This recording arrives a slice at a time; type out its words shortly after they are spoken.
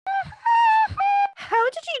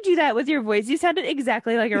did you do that with your voice? You sounded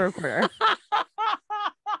exactly like a recorder.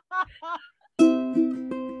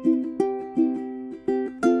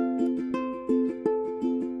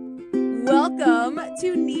 Welcome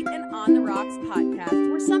to Neat and on the Rocks podcast,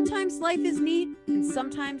 where sometimes life is neat and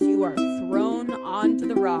sometimes you are thrown onto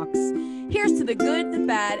the rocks. Here's to the good, the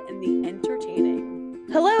bad, and the entertaining.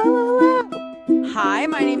 Hello, hello, hello. Hi,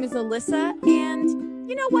 my name is Alyssa, and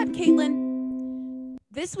you know what, Caitlin?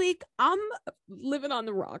 This week, I'm living on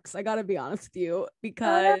the rocks. I gotta be honest with you,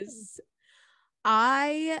 because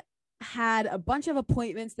I had a bunch of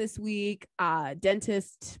appointments this week,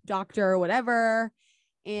 dentist, doctor, whatever,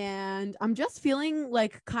 and I'm just feeling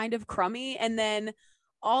like kind of crummy. And then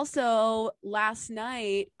also last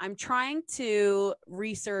night, I'm trying to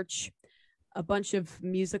research a bunch of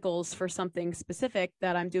musicals for something specific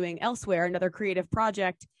that I'm doing elsewhere, another creative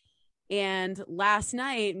project. And last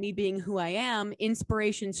night, me being who I am,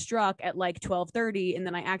 inspiration struck at like 12:30, and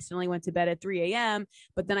then I accidentally went to bed at 3 a.m.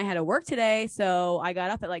 But then I had to work today, so I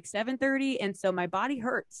got up at like 7:30, and so my body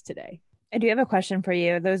hurts today. I do have a question for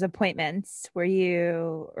you. Those appointments, were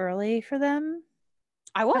you early for them?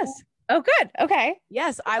 I was. Oh, good. Okay.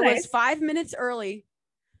 Yes, That's I nice. was 5 minutes early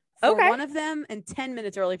for Okay. one of them and 10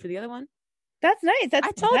 minutes early for the other one. That's nice.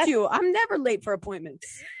 I told you, I'm never late for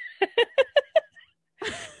appointments.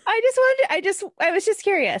 I was just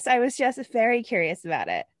curious. I was just very curious about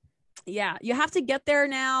it. Yeah, you have to get there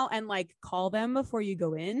now and like call them before you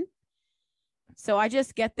go in. So I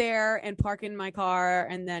just get there and park in my car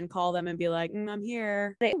and then call them and be like, I'm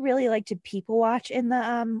here. I really like to people watch in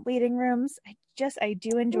the waiting rooms. I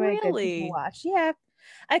do enjoy a good people watch. Yeah.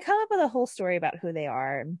 I come up with a whole story about who they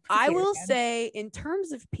are. I will say, in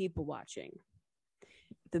terms of people watching,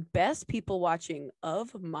 the best people watching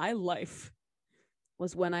of my life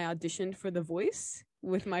was when I auditioned for The Voice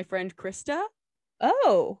with my friend Krista.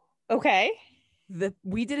 Oh, okay.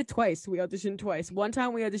 We did it twice. We auditioned twice. One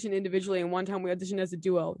time we auditioned individually and one time we auditioned as a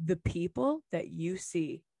duo. The people that you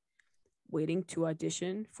see waiting to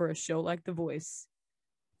audition for a show like The Voice,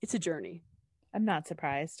 it's a journey. I'm not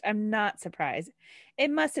surprised. It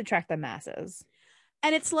must attract the masses.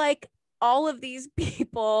 And it's like all of these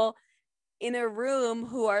people in a room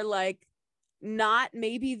who are like not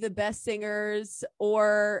maybe the best singers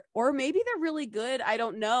or maybe they're really good. I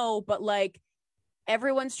don't know. But like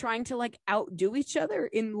everyone's trying to like outdo each other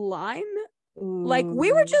in line. Ooh. Like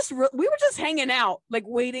we were just hanging out, like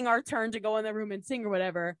waiting our turn to go in the room and sing or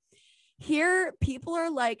whatever. Here, people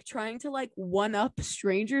are like trying to like one up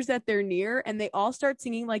strangers that they're near, and they all start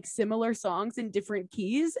singing like similar songs in different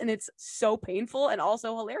keys, and it's so painful and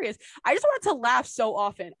also hilarious. I just wanted to laugh so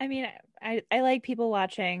often. I mean, I like people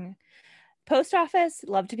watching. Post office,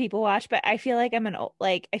 love to people watch, but I feel like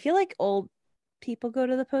I feel like old people go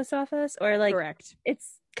to the post office, or like correct.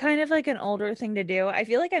 It's kind of like an older thing to do. I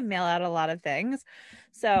feel like I mail out a lot of things,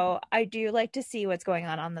 so I do like to see what's going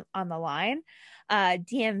on the line.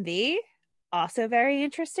 DMV, also very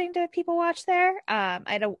interesting to people watch there.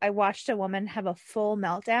 I watched a woman have a full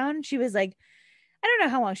meltdown. She was like, I don't know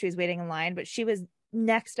how long she was waiting in line, but she was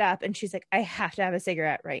next up and she's like, I have to have a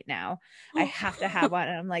cigarette right now. I have to have one.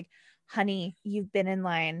 And I'm like, honey, you've been in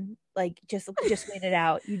line, like just wait it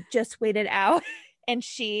out. You just wait it out. And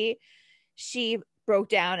she broke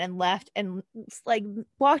down and left and like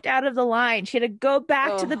walked out of the line. She had to go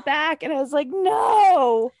back to the back, and I was like,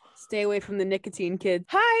 no. Stay away from the nicotine, kids.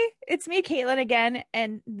 Hi, it's me, Caitlin, again.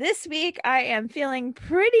 And this week I am feeling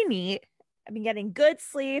pretty neat. I've been getting good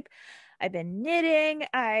sleep. I've been knitting.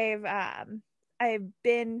 I've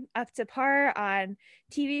been up to par on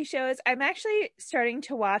TV shows. I'm actually starting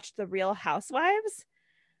to watch The Real Housewives.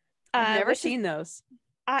 I've never seen those.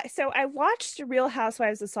 So I watched Real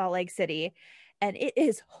Housewives of Salt Lake City, and it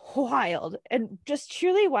is wild and just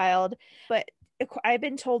truly wild. But I've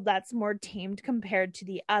been told that's more tamed compared to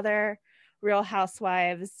the other Real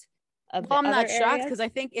Housewives of the other areas. I'm not shocked, because I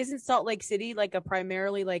think isn't Salt Lake City like a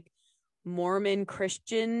primarily like Mormon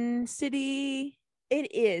Christian city?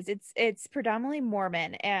 It is. It's predominantly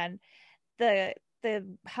Mormon, and the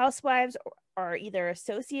housewives are either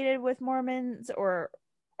associated with Mormons or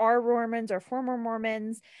are Mormons or former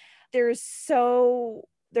Mormons. They're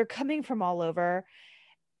coming from all over,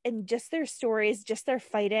 and just their stories, just their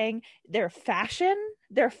fighting, their fashion.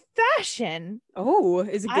 Oh,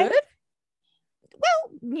 is it good?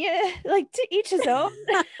 Well, yeah, like to each his own.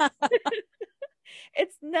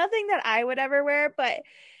 It's nothing that I would ever wear, but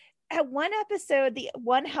at one episode, the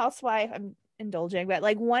one housewife, I'm indulging, but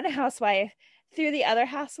like one housewife threw the other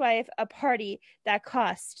housewife a party that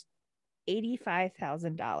cost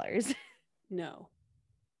 $85,000. No.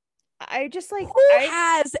 I just like, who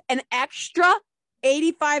has an extra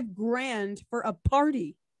 $85 grand for a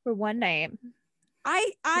party. For one night.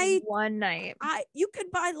 One night. You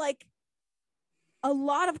could buy like a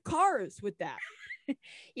lot of cars with that.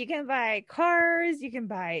 You can buy cars, you can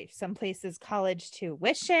buy some places college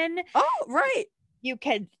tuition. Oh, right. You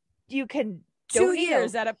can 2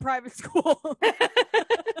 years at a private school.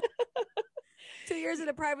 2 years at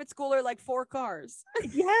a private school are like 4 cars.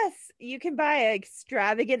 Yes, you can buy an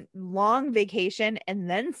extravagant long vacation and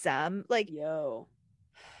then some. Like, yo,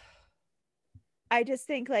 I just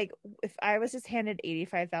think, like, if I was just handed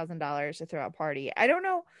 $85,000 to throw a party, I don't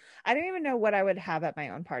even know what I would have at my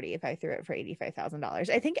own party if I threw it for $85,000.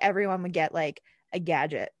 I think everyone would get like a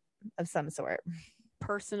gadget of some sort.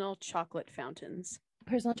 Personal chocolate fountains.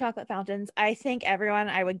 I think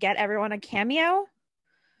I would get everyone a cameo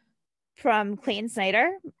from Clayton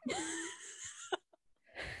Snyder.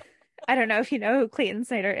 I don't know if you know who Clayton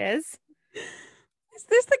Snyder is. Is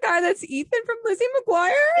this the guy that's Ethan from Lizzie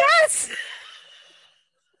McGuire? Yes.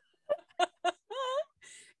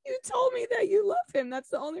 You told me that you love him. That's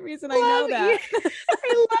the only reason I know that.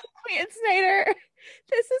 I love Clayton Snyder.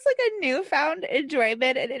 This is like a newfound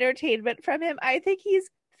enjoyment and entertainment from him. I think he's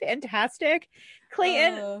fantastic.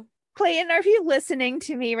 Clayton, are you listening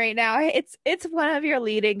to me right now? It's one of your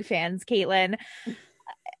leading fans, Caitlin.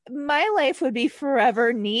 My life would be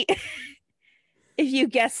forever neat if you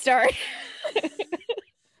guest starred.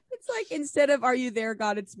 It's like, instead of "Are you there,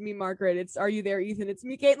 God? It's me, Margaret." It's "Are you there, Ethan? It's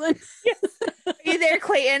me, Caitlin." Yes. Are you there,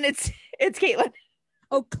 Clayton? It's Caitlin.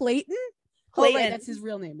 Oh, Clayton. Clayton. Oh, right, that's his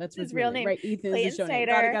real name. That's his real name. Right, Ethan Clayton is the show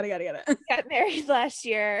Snyder. name. Got it. Got married last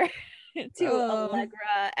year to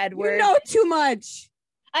Allegra Edwards. You know too much.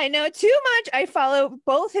 I know too much. I follow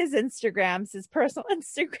both his Instagrams, his personal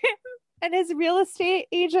Instagram and his real estate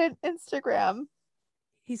agent Instagram.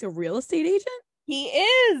 He's a real estate agent? He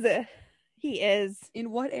is. In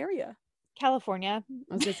what area? California.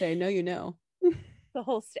 I was gonna say, I know you know. The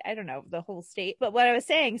whole state. I don't know the whole state, but what I was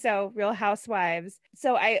saying, so Real Housewives.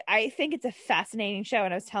 So I think it's a fascinating show,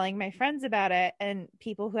 and I was telling my friends about it, and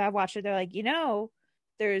people who have watched it, they're like,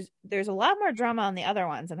 there's a lot more drama on the other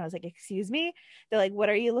ones. And I was like, excuse me? They're like, what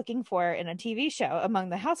are you looking for in a TV show among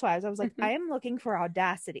the housewives? I was like, I am looking for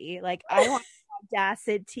audacity. Like, I want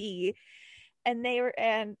audacity.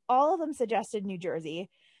 And all of them suggested New Jersey,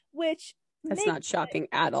 which that's not shocking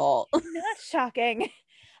at all. Not shocking.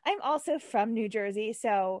 I'm also from New Jersey,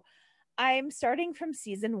 so I'm starting from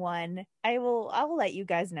season 1. I'll let you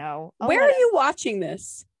guys know. Where are you watching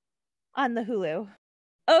this? On the Hulu.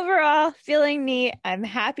 Overall, feeling neat. I'm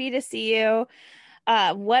happy to see you.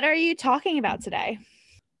 What are you talking about today?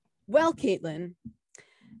 Well, Caitlin,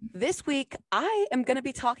 this week I am going to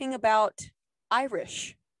be talking about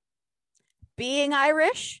Irish. Being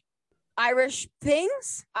Irish, Irish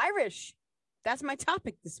things, Irish. That's my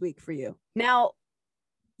topic this week for you. Now,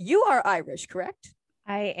 you are Irish, correct?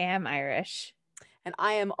 I am Irish. And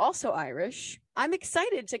I am also Irish. I'm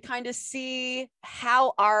excited to kind of see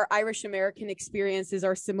how our Irish American experiences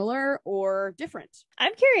are similar or different.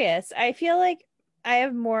 I'm curious. I feel like I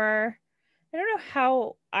have more, I don't know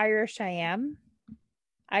how Irish I am.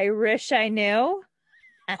 Irish I knew.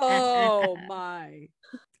 Oh my.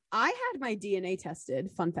 I had my DNA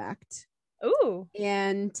tested, fun fact. Ooh.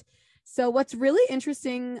 And so what's really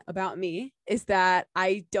interesting about me is that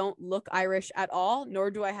I don't look Irish at all,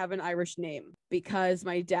 nor do I have an Irish name, because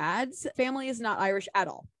my dad's family is not Irish at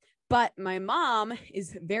all. But my mom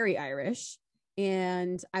is very Irish,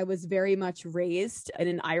 and I was very much raised in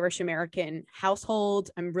an Irish American household.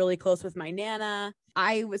 I'm really close with my Nana.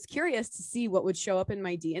 I was curious to see what would show up in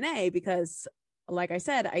my DNA because, like I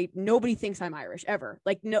said, nobody thinks I'm Irish ever,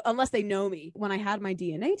 unless they know me. When I had my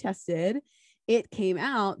DNA tested, it came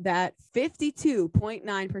out that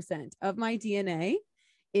 52.9% of my DNA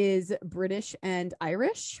is British and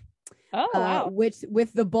Irish. Oh, wow. Which,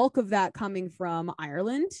 with the bulk of that coming from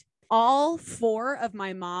Ireland. All 4 of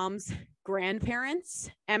my mom's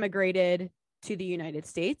grandparents emigrated to the United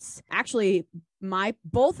States. Actually,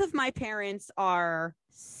 both of my parents are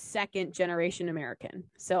second generation American.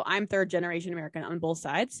 So I'm third generation American on both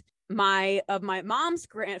sides. My mom's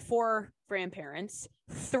 4 grandparents,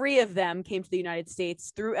 3 of them came to the United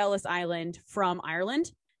States through Ellis Island from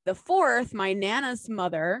Ireland. The 4th, my Nana's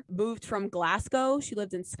mother, moved from Glasgow. She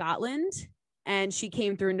lived in Scotland, and she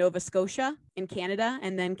came through Nova Scotia in Canada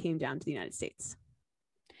and then came down to the United States.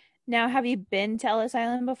 Now, have you been to Ellis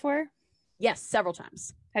Island before? Yes, several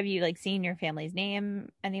times. Have you seen your family's name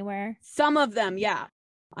anywhere? Some of them, yeah.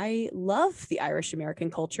 I love the Irish American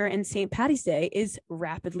culture, and St. Paddy's Day is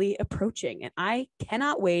rapidly approaching, and I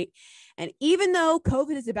cannot wait. And even though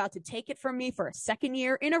COVID is about to take it from me for a second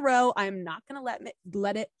year in a row, I'm not going to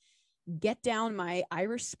let it get down my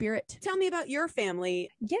Irish spirit. Tell me about your family.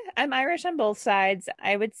 Yeah, I'm Irish on both sides.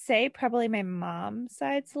 I would say probably my mom's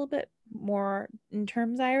side's a little bit more in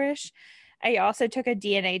terms Irish. I also took a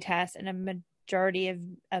DNA test, and a majority of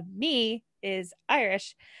me is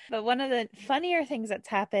Irish. But one of the funnier things that's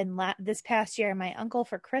happened this past year, my uncle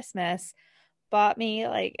for Christmas bought me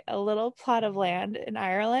like a little plot of land in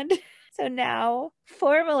Ireland. So now,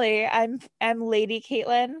 formally, I'm Lady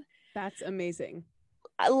Caitlin. That's amazing.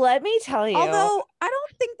 Let me tell you. Although I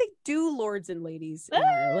don't think they do lords and ladies in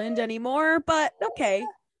Ireland anymore, but okay.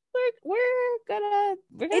 We're gonna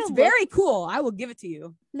it's very cool. I will give it to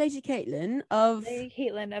you. Lady Caitlin of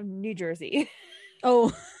New Jersey.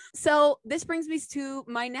 Oh, so this brings me to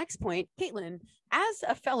my next point. Caitlin, as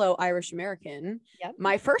a fellow Irish American, Yep.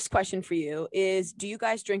 My first question for you is, do you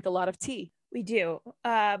guys drink a lot of tea? We do.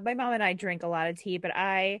 My mom and I drink a lot of tea, but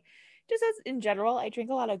I just as in general, I drink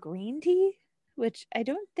a lot of green tea, which I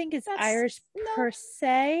don't think is Irish per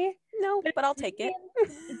se. No, but I'll take it.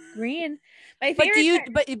 It's green. My favorite.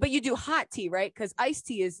 But you do hot tea, right? Because iced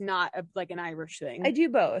tea is not like an Irish thing. I do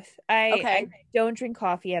both. I don't drink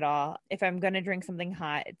coffee at all. If I'm gonna drink something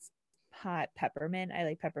hot, it's hot peppermint. I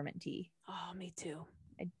like peppermint tea. Oh, me too.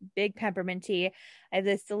 Big peppermint tea. I have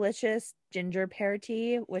this delicious ginger pear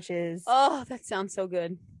tea, which is that sounds so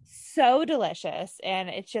good, so delicious, and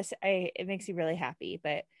it's just it makes me really happy.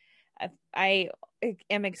 But I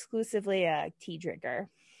am exclusively a tea drinker.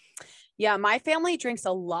 Yeah, my family drinks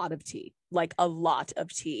a lot of tea, like a lot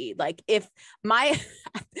of tea. Like if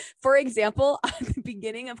for example, at the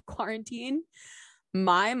beginning of quarantine,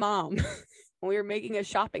 my mom, when we were making a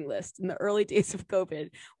shopping list in the early days of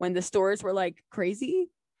COVID, when the stores were like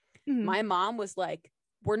crazy, my mom was like,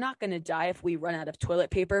 we're not going to die if we run out of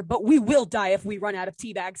toilet paper, but we will die if we run out of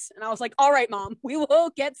tea bags. And I was like, all right, Mom, we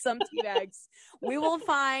will get some tea bags. We will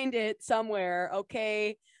find it somewhere.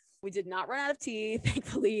 Okay. We did not run out of tea,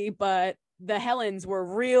 thankfully, but the Helens were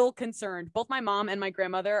real concerned. Both my mom and my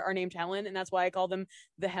grandmother are named Helen, and that's why I call them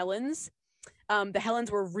the Helens. The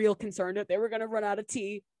Helens were real concerned that they were going to run out of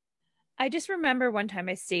tea. I just remember one time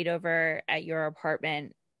I stayed over at your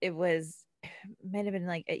apartment. It might have been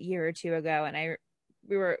like a year or two ago, and I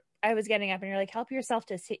was getting up and you're like, help yourself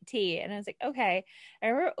to tea. And I was like, okay. I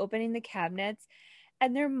remember opening the cabinets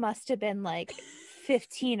and there must have been like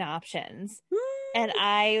 15 options. And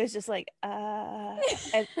I was just like, and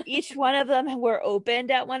each one of them were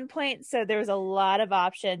opened at one point. So there was a lot of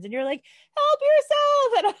options and you're like, help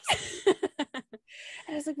yourself. And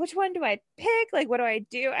I was like, which one do I pick? Like, what do I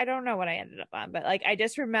do? I don't know what I ended up on, but like, I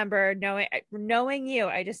just remember knowing you,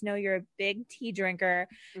 I just know you're a big tea drinker.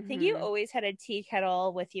 I think you always had a tea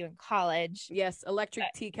kettle with you in college. Yes. Electric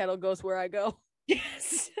tea kettle goes where I go.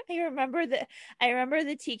 Yes. I remember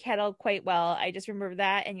the tea kettle quite well. I just remember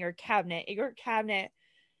that and your cabinet,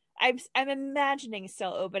 I'm imagining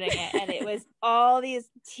still opening it. And it was all these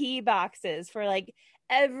tea boxes for like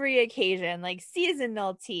every occasion, like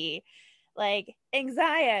seasonal tea, like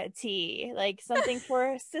anxiety, like something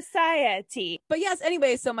for society. But yes,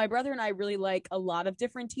 anyway, so my brother and I really like a lot of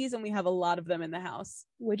different teas and we have a lot of them in the house.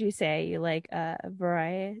 Would you say you like a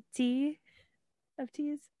variety of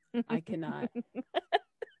teas? I cannot.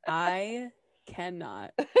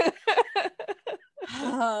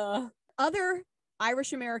 Other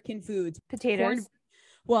Irish American foods. Potatoes.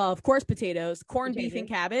 Of course, potatoes. Corned beef and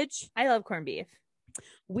cabbage. I love corned beef.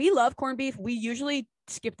 We love corned beef. We usually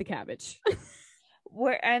skip the cabbage.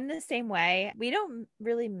 I'm the same way. We don't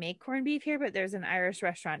really make corned beef here, but there's an Irish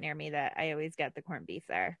restaurant near me that I always get the corned beef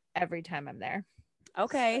there every time I'm there.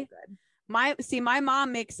 Okay. So my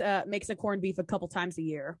mom makes a corned beef a couple times a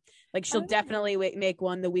year. Like she'll definitely make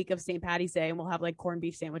one the week of St. Patty's Day, and we'll have like corned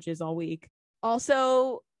beef sandwiches all week.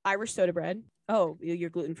 Also, Irish soda bread. Oh, you're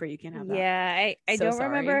gluten free. You can't have that. Yeah, I don't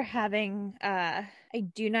remember having. I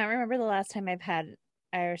do not remember the last time I've had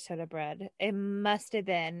Irish soda bread. It must have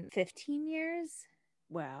been 15 years.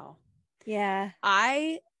 Wow. Yeah.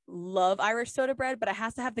 I love Irish soda bread, but it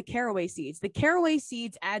has to have the caraway seeds. The caraway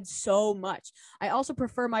seeds add so much. I also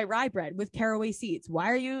prefer my rye bread with caraway seeds.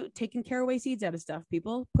 Why are you taking caraway seeds out of stuff,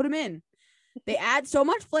 people? Put them in. They add so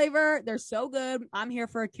much flavor. They're so good. I'm here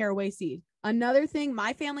for a caraway seed. Another thing,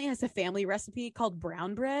 my family has a family recipe called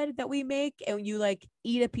brown bread that we make, and you like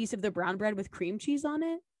eat a piece of the brown bread with cream cheese on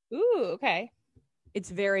it. Ooh, okay. It's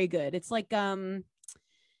very good. It's like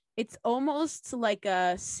it's almost like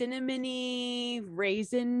a cinnamony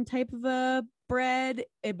raisin type of a bread,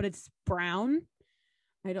 but it's brown.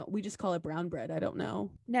 We just call it brown bread. I don't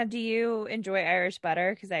know. Now, do you enjoy Irish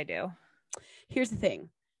butter? Because I do. Here's the thing.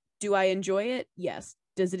 Do I enjoy it? Yes.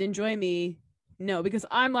 Does it enjoy me? No, because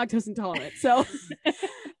I'm lactose intolerant. So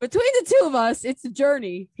Between the two of us, it's a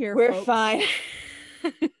journey here. We're folks. fine.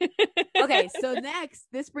 Okay, so next,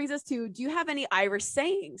 this brings us to, do you have any Irish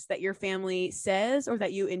sayings that your family says or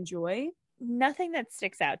that you enjoy? Nothing that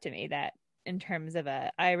sticks out to me that in terms of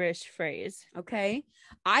a Irish phrase. Okay.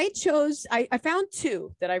 I found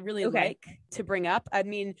two that I really like to bring up. I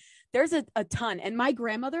mean, there's a ton. And my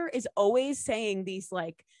grandmother is always saying these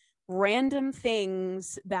like random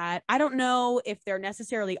things that I don't know if they're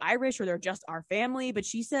necessarily Irish or they're just our family, but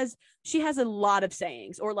she says she has a lot of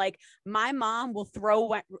sayings. Or like my mom will throw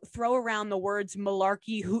around the words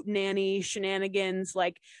malarkey, hootenanny, shenanigans.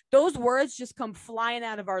 Like those words just come flying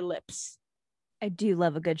out of our lips. I do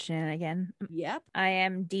love a good shenanigan. Yep. I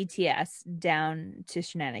am DTS, down to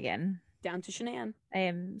shenanigan. Down to shenan. I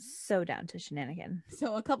am so down to shenanigan.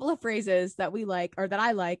 So a couple of phrases that we like, or that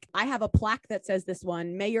I like. I have a plaque that says this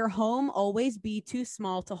one: may your home always be too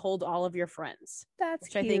small to hold all of your friends. That's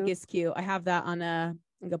which cute. I think is cute. I have that on a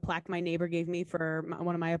plaque my neighbor gave me for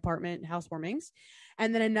one of my apartment housewarmings.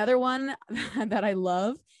 And then another one that I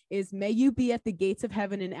love is, may you be at the gates of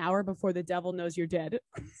heaven an hour before the devil knows you're dead.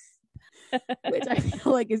 Which I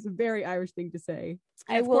feel like is a very Irish thing to say.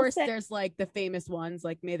 And of course, there's like the famous ones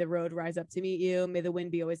like, may the road rise up to meet you, may the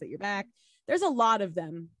wind be always at your back. There's a lot of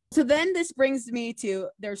them. So then this brings me to,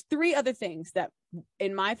 there's three other things that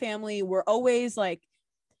in my family we're always like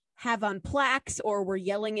have on plaques, or we're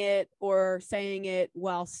yelling it or saying it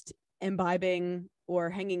whilst imbibing or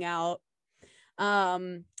hanging out.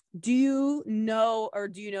 Do you know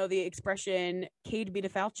the expression "Cade be the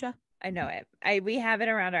Falcha"? I know it. We have it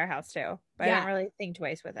around our house too, but I don't really think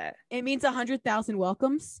twice with it. It means 100,000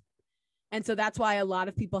 welcomes. And so that's why a lot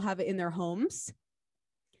of people have it in their homes.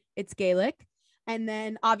 It's Gaelic. And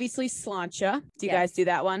then obviously sláinte. Do you guys do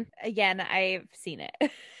that one? Again, I've seen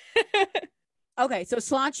it. Okay, so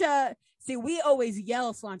sláinte. See, we always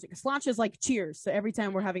yell sláinte because sláinte is like cheers. So every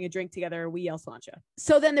time we're having a drink together, we yell sláinte.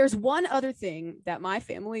 So then there's one other thing that my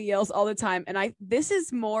family yells all the time. And this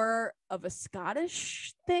is more of a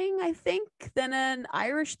Scottish thing, I think, than an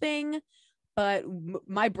Irish thing. But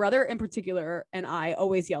my brother in particular and I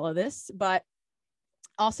always yell at this. But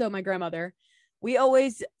also my grandmother, we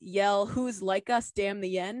always yell, who's like us, damn the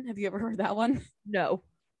yen. Have you ever heard that one? No.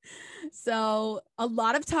 So a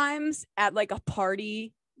lot of times at like a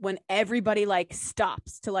party, when everybody like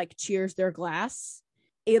stops to like cheers their glass,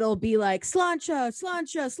 it'll be like sláinte,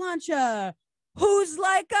 sláinte, sláinte, who's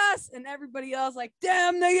like us? And everybody else like,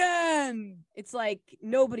 damn the yen. It's like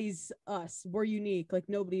nobody's us. We're unique. Like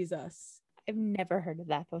nobody's us. I've never heard of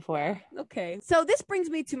that before. Okay. So this brings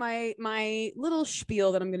me to my little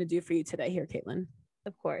spiel that I'm going to do for you today here, Caitlin.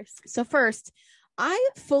 Of course. So first, I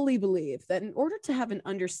fully believe that in order to have an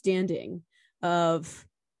understanding of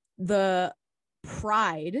the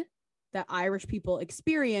pride that Irish people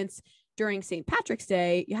experience during St. Patrick's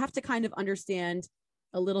Day, you have to kind of understand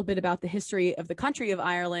a little bit about the history of the country of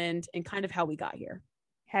Ireland and kind of how we got here.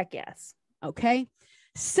 Heck yes. Okay.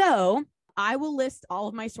 So I will list all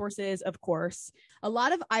of my sources, of course. A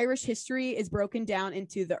lot of Irish history is broken down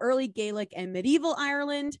into the early Gaelic and medieval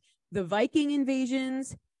Ireland, the Viking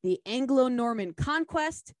invasions, the Anglo-Norman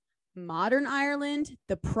conquest, modern Ireland,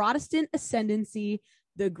 the Protestant ascendancy,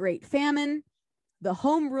 the Great Famine, the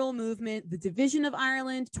Home Rule movement, the division of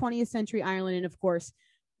Ireland, 20th century Ireland, and of course,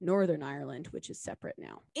 Northern Ireland, which is separate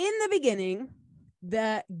now. In the beginning,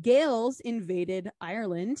 the Gaels invaded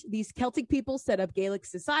Ireland. These Celtic people set up Gaelic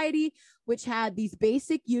society, which had these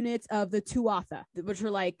basic units of the Tuatha, which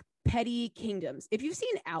were like petty kingdoms. If you've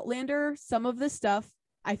seen Outlander, some of this stuff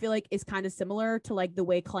I feel like is kind of similar to like the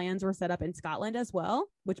way clans were set up in Scotland as well,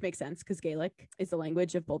 which makes sense because Gaelic is the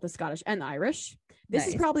language of both the Scottish and the Irish. This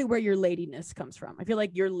is probably where your ladiness comes from. I feel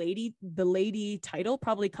like the lady title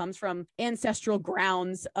probably comes from ancestral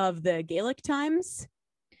grounds of the Gaelic times.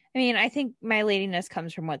 I mean, I think my ladiness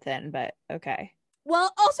comes from within, but okay.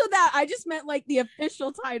 Well, also that I just meant like the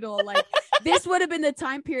official title. Like this would have been the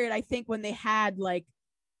time period, I think, when they had like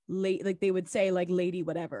they would say like lady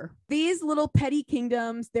whatever. These little petty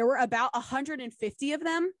kingdoms, there were about 150 of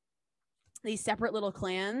them, these separate little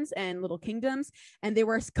clans and little kingdoms, and they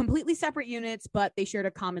were completely separate units, but they shared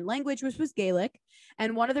a common language, which was Gaelic.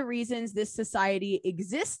 And one of the reasons this society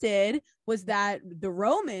existed was that the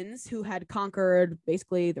Romans, who had conquered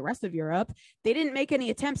basically the rest of Europe, they didn't make any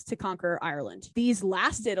attempts to conquer Ireland. These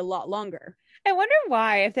lasted a lot longer. I wonder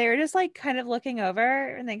why, if they were just like kind of looking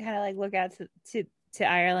over and they kind of like look out to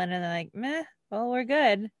Ireland and they're like, meh, well, we're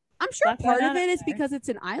good. I'm sure part of it is because it's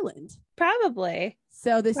an island. Probably.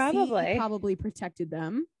 So the sea probably protected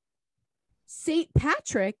them. St.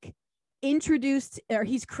 Patrick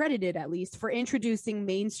he's credited at least for introducing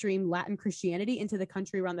mainstream Latin Christianity into the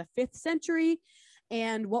country around the 5th century.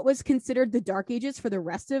 And what was considered the Dark Ages for the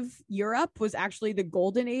rest of Europe was actually the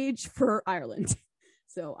Golden Age for Ireland.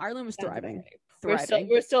 So Ireland was thriving.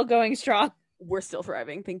 We're still going strong. We're still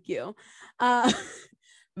thriving. Thank you.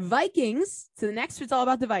 Vikings. So the next was all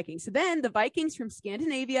about the Vikings. So then the Vikings from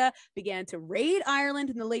Scandinavia began to raid Ireland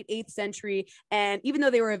in the late 8th century. And even though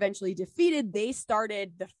they were eventually defeated, they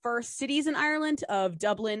started the first cities in Ireland of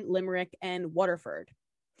Dublin, Limerick, and Waterford.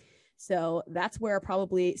 So that's where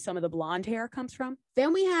probably some of the blonde hair comes from.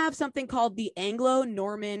 Then we have something called the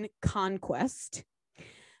Anglo-Norman Conquest,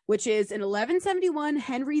 which is in 1171,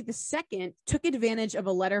 Henry II took advantage of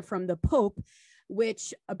a letter from the Pope,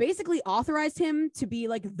 which basically authorized him to be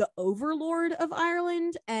like the overlord of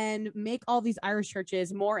Ireland and make all these Irish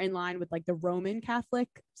churches more in line with like the Roman Catholic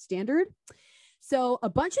standard. So a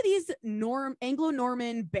bunch of these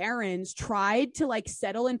Anglo-Norman barons tried to like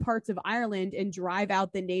settle in parts of Ireland and drive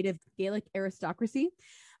out the native Gaelic aristocracy,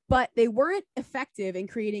 but they weren't effective in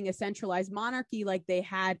creating a centralized monarchy like they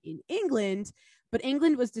had in England. But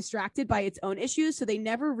England was distracted by its own issues, so they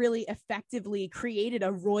never really effectively created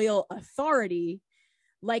a royal authority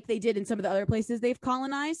like they did in some of the other places they've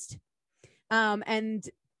colonized. And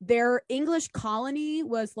their English colony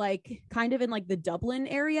was like kind of in like the Dublin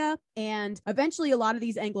area. And eventually a lot of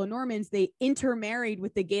these Anglo-Normans, they intermarried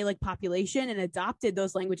with the Gaelic population and adopted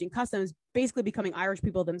those language and customs, basically becoming Irish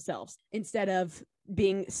people themselves instead of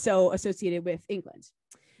being so associated with England.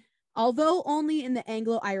 Although only in the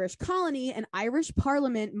Anglo-Irish colony, an Irish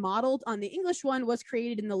parliament modeled on the English one was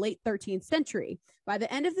created in the late 13th century. By the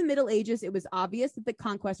end of the Middle Ages, it was obvious that the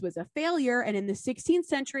conquest was a failure, and in the 16th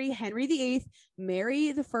century, Henry VIII,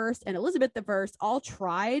 Mary I, and Elizabeth I all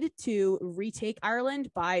tried to retake Ireland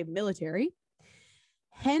by military.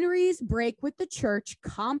 Henry's break with the church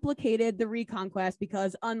complicated the reconquest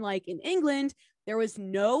because, unlike in England, there was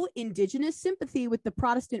no indigenous sympathy with the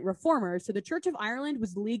Protestant reformers. So the Church of Ireland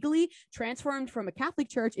was legally transformed from a Catholic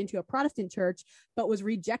church into a Protestant church, but was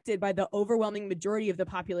rejected by the overwhelming majority of the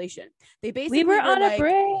population. They basically were on like, a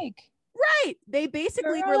break. Right. They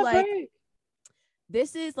basically were like,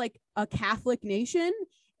 this is like a Catholic nation,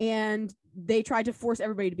 and they tried to force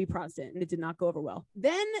everybody to be Protestant, and it did not go over well.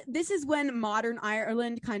 Then this is when modern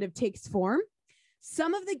Ireland kind of takes form.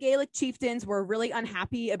 Some of the Gaelic chieftains were really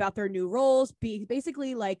unhappy about their new roles,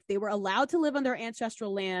 basically like they were allowed to live on their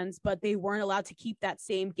ancestral lands, but they weren't allowed to keep that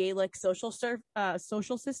same Gaelic social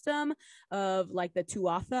system of like the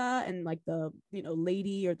tuatha and like the, you know,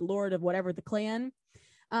 lady or the lord of whatever the clan.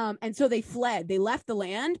 And so they fled. They left the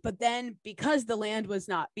land, but then because the land was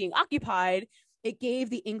not being occupied, it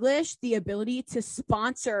gave the English the ability to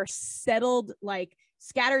sponsor settled, like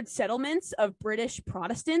scattered settlements of British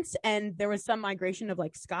Protestants, and there was some migration of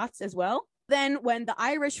like Scots as well. Then when the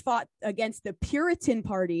Irish fought against the Puritan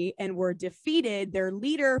party and were defeated, their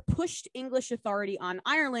leader pushed English authority on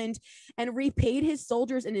Ireland and repaid his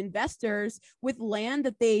soldiers and investors with land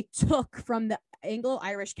that they took from the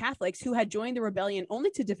Anglo-Irish Catholics who had joined the rebellion only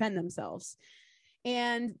to defend themselves.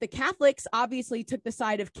 And the Catholics obviously took the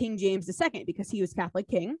side of King James II because he was Catholic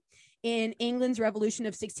king in England's Revolution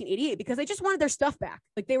of 1688, because they just wanted their stuff back.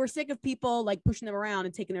 Like they were sick of people like pushing them around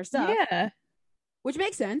and taking their stuff. Yeah. Which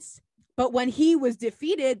makes sense. But when he was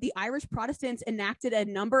defeated, the Irish Protestants enacted a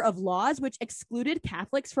number of laws which excluded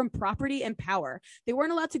Catholics from property and power. They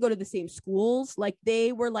weren't allowed to go to the same schools. Like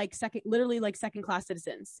they were like second-class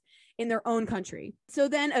citizens in their own country. So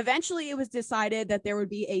then eventually it was decided that there would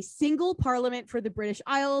be a single parliament for the British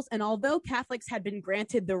Isles. And although Catholics had been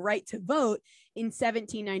granted the right to vote in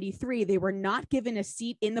 1793, they were not given a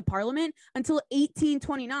seat in the parliament until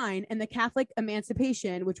 1829 and the Catholic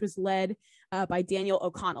Emancipation, which was led by Daniel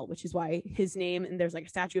O'Connell, which is why his name, and there's like a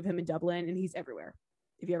statue of him in Dublin, and he's everywhere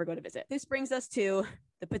if you ever go to visit. This brings us to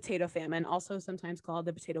the potato famine, also sometimes called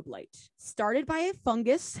the potato blight. Started by a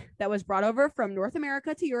fungus that was brought over from North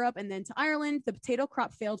America to Europe and then to Ireland, the potato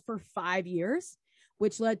crop failed for 5 years,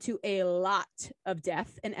 which led to a lot of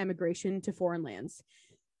death and emigration to foreign lands.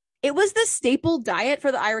 It was the staple diet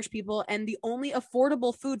for the Irish people and the only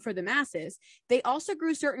affordable food for the masses. They also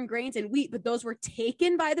grew certain grains and wheat, but those were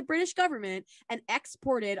taken by the British government and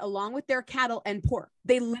exported along with their cattle and pork.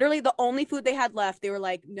 They literally, the only food they had left, they were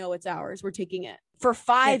like, no, it's ours. We're taking it for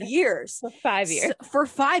 5 years. For 5 years. For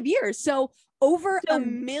 5 years. So over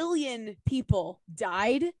 1 million people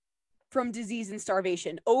died from disease and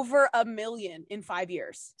starvation. Over 1 million in 5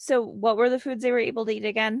 years. So what were the foods they were able to eat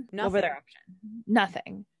again? Nothing. What were their option?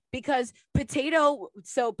 Nothing. Because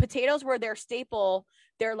potatoes were their staple,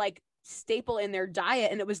 their like staple in their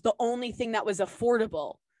diet, and it was the only thing that was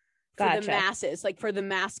affordable. for the Gotcha. masses, like for the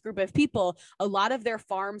mass group of people. A lot of their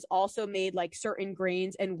farms also made like certain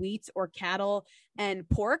grains and wheat or cattle and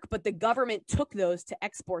pork, but the government took those to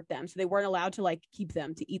export them. So they weren't allowed to like keep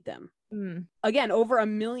them to eat them. Again, over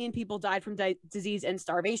 1 million people died from disease and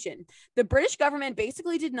starvation. The British government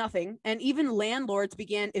basically did nothing, and even landlords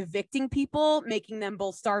began evicting people, making them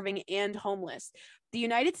both starving and homeless. The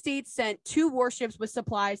United States sent 2 warships with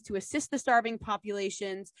supplies to assist the starving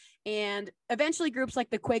populations, and eventually groups like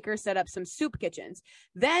the Quakers set up some soup kitchens.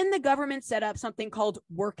 Then the government set up something called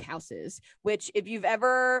workhouses, which if you've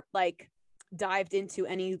ever like dived into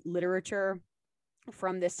any literature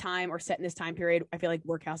from this time or set in this time period, I feel like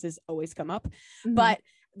workhouses always come up. But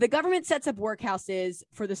the government sets up workhouses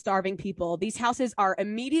for the starving people. These houses are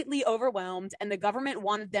immediately overwhelmed, and the government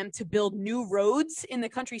wanted them to build new roads in the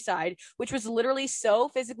countryside, which was literally so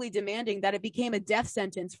physically demanding that it became a death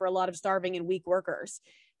sentence for a lot of starving and weak workers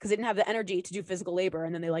because they didn't have the energy to do physical labor,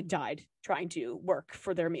 and then they like died trying to work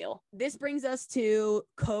for their meal. This brings us to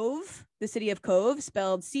Cove, the city of Cove,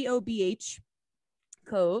 spelled C-O-B-H.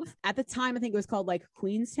 Cove. At the time, I think it was called like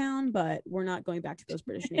Queenstown, but we're not going back to those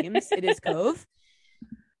British names. It is Cove.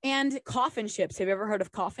 And coffin ships. Have you ever heard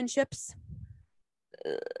of coffin ships?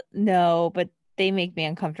 No, but they make me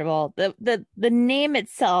uncomfortable. The name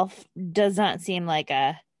itself does not seem like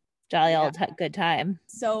a jolly old good time.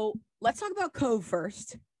 So let's talk about Cove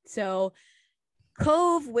first. So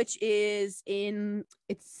Cove, which is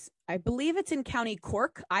I believe it's in County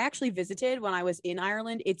Cork. I actually visited when I was in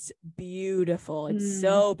Ireland. It's beautiful. It's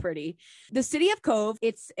so pretty. The city of Cove,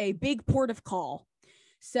 it's a big port of call.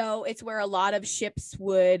 So it's where a lot of ships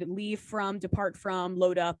would leave from, depart from,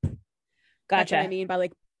 load up. Gotcha. That's what I mean by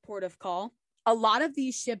like port of call. A lot of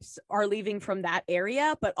these ships are leaving from that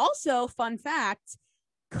area, but also, fun fact,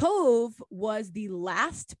 Cove was the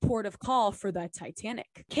last port of call for the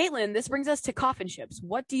Titanic. Caitlin, this brings us to coffin ships.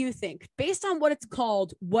 What do you think? Based on what it's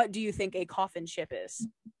called, what do you think a coffin ship is?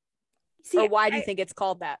 Or why do you think it's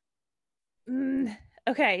called that?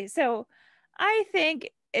 Okay, so I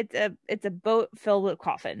think it's a boat filled with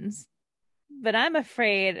coffins, but I'm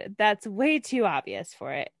afraid that's way too obvious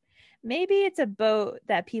for it. Maybe it's a boat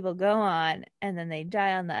that people go on and then they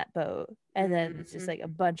die on that boat, and then it's just like a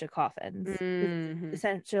bunch of coffins. It's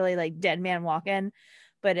essentially like Dead Man Walking,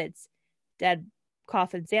 but it's dead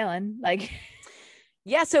coffin sailing. Like,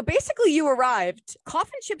 yeah, so basically you arrived.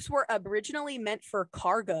 Coffin ships were originally meant for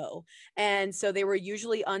cargo, and so they were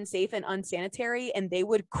usually unsafe and unsanitary, and they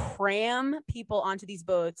would cram people onto these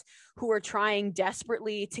boats who were trying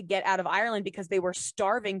desperately to get out of Ireland because they were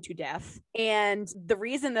starving to death. And the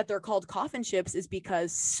reason that they're called coffin ships is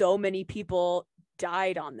because so many people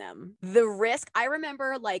died on them. The risk, I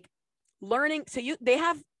remember like learning, so they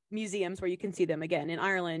have museums where you can see them again in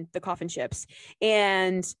Ireland, the coffin ships.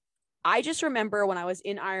 And I just remember when I was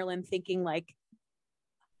in Ireland thinking like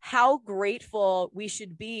how grateful we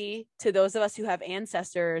should be to those of us who have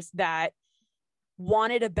ancestors that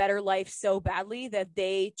wanted a better life so badly that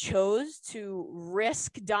they chose to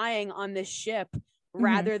risk dying on this ship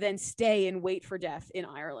rather than stay and wait for death in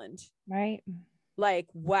Ireland. Right. Like,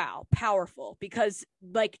 wow, powerful, because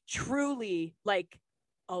like truly like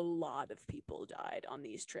a lot of people died on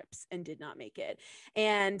these trips and did not make it.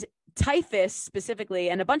 And typhus specifically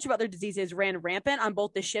and a bunch of other diseases ran rampant on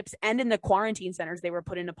both the ships and in the quarantine centers they were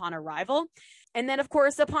put in upon arrival. And then, of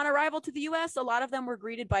course, upon arrival to the US, a lot of them were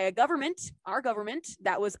greeted by a government, our government,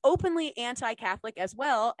 that was openly anti-Catholic as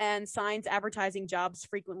well. And signs advertising jobs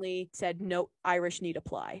frequently said, no Irish need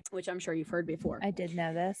apply, which I'm sure you've heard before. I did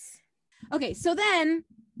know this. Okay, so then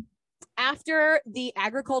after the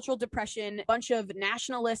agricultural depression, a bunch of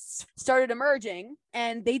nationalists started emerging,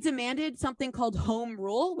 and they demanded something called home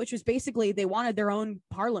rule, which was basically they wanted their own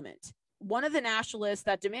parliament. One of the nationalists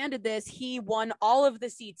that demanded this, he won all of the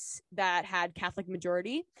seats that had Catholic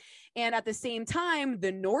majority. And at the same time,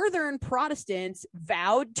 the Northern Protestants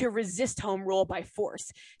vowed to resist home rule by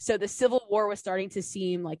force. So the Civil War was starting to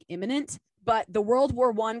seem like imminent. But the World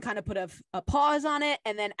War I kind of put a pause on it.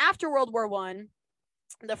 And then after World War I,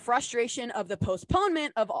 the frustration of the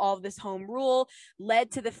postponement of all of this home rule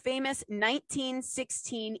led to the famous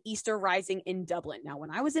 1916 Easter Rising in Dublin. Now, when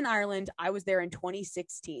I was in Ireland, I was there in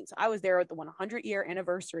 2016. So I was there at the 100-year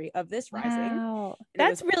anniversary of this rising. Wow.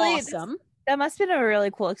 That's really awesome. That must have been a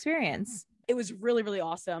really cool experience. It was really, really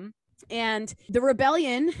awesome. And the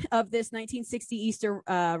rebellion of this 1960 Easter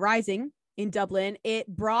Rising in Dublin, it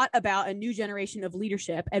brought about a new generation of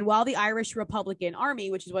leadership. And while the Irish Republican Army,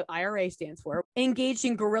 which is what IRA stands for, engaged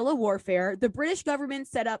in guerrilla warfare, the British government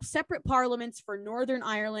set up separate parliaments for Northern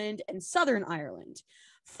Ireland and Southern Ireland.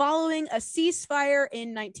 Following a ceasefire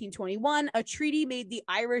in 1921, a treaty made the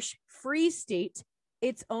Irish Free State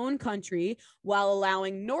its own country while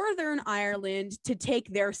allowing Northern Ireland to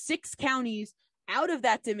take their 6 counties out of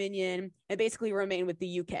that dominion and basically remain with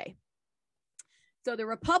the UK. So the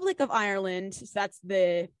Republic of Ireland, so that's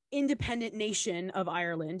the independent nation of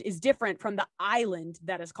Ireland, is different from the island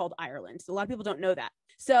that is called Ireland. So a lot of people don't know that.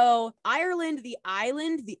 So Ireland, the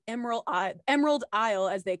island, the Emerald Isle,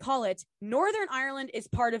 as they call it, Northern Ireland is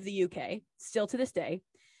part of the UK, still to this day.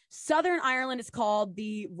 Southern Ireland is called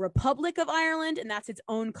the Republic of Ireland, and that's its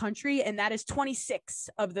own country, and that is 26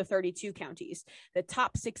 of the 32 counties. The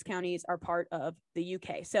top 6 counties are part of the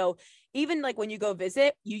UK. So even like when you go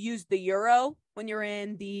visit, you use the euro when you're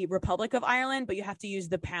in the Republic of Ireland, but you have to use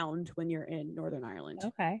the pound when you're in Northern Ireland.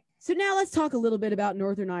 Okay. So now let's talk a little bit about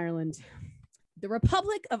Northern Ireland. The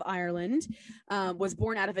Republic of Ireland was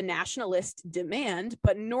born out of a nationalist demand,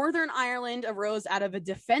 but Northern Ireland arose out of a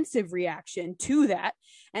defensive reaction to that.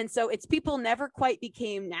 And so its people never quite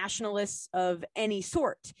became nationalists of any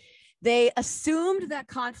sort. They assumed that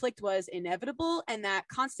conflict was inevitable and that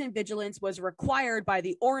constant vigilance was required by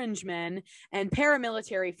the Orangemen and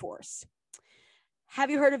paramilitary force. Have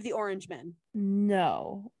you heard of the Orangemen?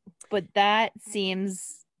 No, but that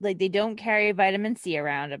seems like they don't carry vitamin C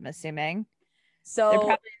around, I'm assuming. So they're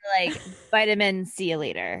probably like vitamin C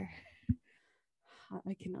later.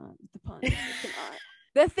 I cannot. The pun. I cannot.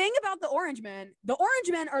 The thing about the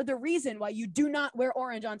Orangemen are the reason why you do not wear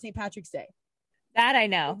orange on St. Patrick's Day. That I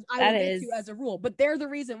know. That is as a rule, but they're the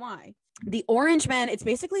reason why. The Orangemen, it's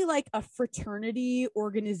basically like a fraternity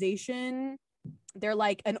organization. They're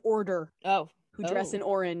like an order. Who dress in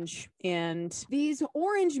orange. And these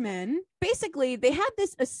Orangemen, basically, they had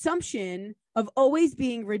this assumption of always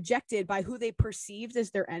being rejected by who they perceived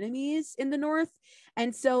as their enemies in the North.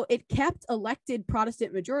 And so it kept elected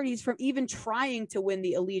Protestant majorities from even trying to win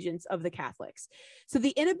the allegiance of the Catholics. So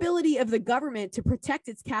the inability of the government to protect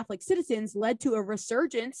its Catholic citizens led to a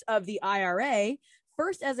resurgence of the IRA,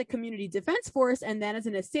 first as a community defense force and then as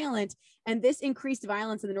an assailant. And this increased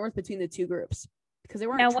violence in the North between the two groups, because they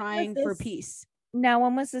weren't trying for peace. Now,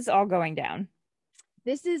 when was this all going down?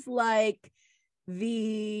 This is like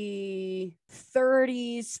the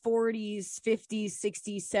 30s, 40s, 50s,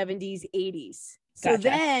 60s, 70s, 80s. So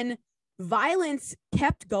then violence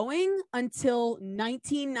kept going until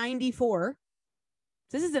 1994.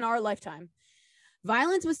 This is in our lifetime.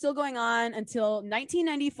 Violence was still going on until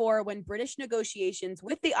 1994, when British negotiations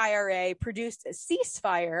with the IRA produced a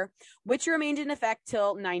ceasefire, which remained in effect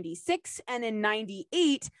till 96. And in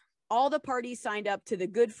 98, all the parties signed up to the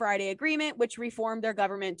Good Friday Agreement, which reformed their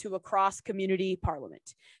government to a cross-community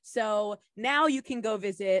parliament. So now you can go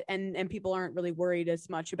visit, and people aren't really worried as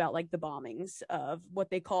much about like the bombings of what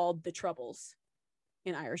they called the Troubles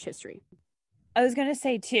in Irish history. I was going to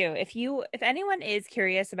say too, if anyone is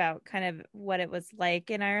curious about kind of what it was like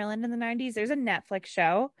in Ireland in the 90s, there's a Netflix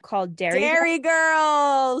show called Derry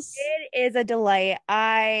Girls. It is a delight.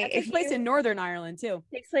 It takes place in Northern Ireland too.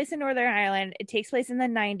 It takes place in Northern Ireland. It takes place in the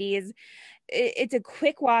 90s. It's a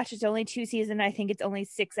quick watch. It's only 2 seasons. I think it's only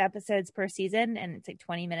 6 episodes per season, and it's like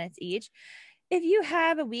 20 minutes each. If you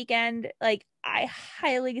have a weekend, like, I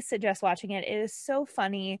highly suggest watching it. It is so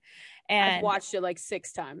funny. And I've watched it like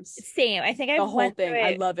 6 times. Same. I think I've the whole thing.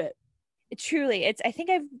 I love it. Truly, I think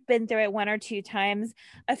I've been through it 1 or 2 times.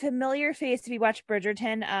 A familiar face, if you watch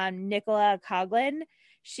Bridgerton, Nicola Coughlan,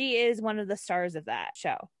 she is one of the stars of that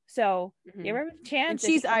show. So you ever have a chance?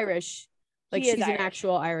 And she's Irish. Like, she's an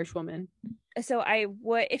actual Irish woman. So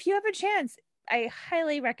if you have a chance, I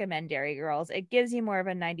highly recommend Derry Girls. It gives you more of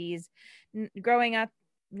a 90s, growing up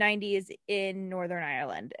 90s in Northern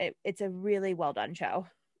Ireland. It's a really well done show.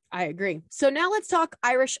 I agree. So now let's talk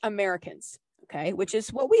Irish Americans, okay, which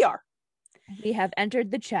is what we are. We have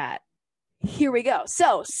entered the chat. Here we go.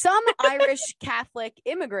 So some Irish Catholic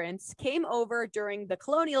immigrants came over during the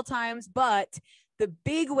colonial times, but the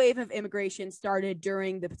big wave of immigration started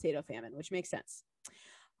during the potato famine, which makes sense.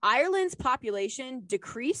 Ireland's population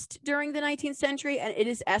decreased during the 19th century, and it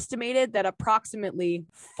is estimated that approximately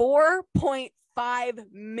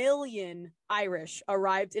 4.5 million Irish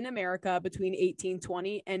arrived in America between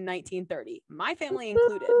 1820 and 1930. My family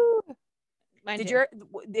included.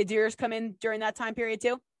 Did yours come in during that time period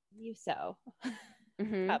too?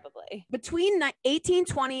 Probably. Between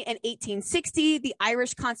 1820 and 1860, the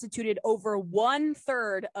Irish constituted over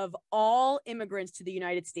 1/3 of all immigrants to the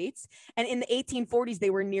United States. And in the 1840s, they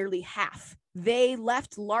were nearly half. They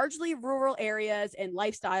left largely rural areas and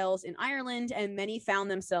lifestyles in Ireland, and many found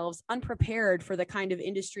themselves unprepared for the kind of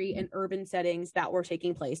industry and urban settings that were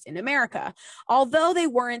taking place in America. Although they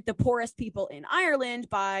weren't the poorest people in Ireland,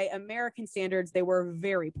 by American standards, they were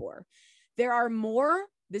very poor. There are more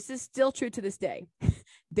this is still true to this day.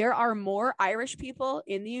 There are more Irish people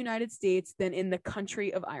in the United States than in the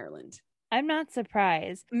country of Ireland. I'm not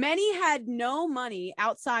surprised. Many had no money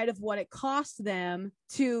outside of what it cost them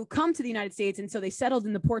to come to the United States. And so they settled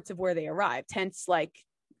in the ports of where they arrived, hence like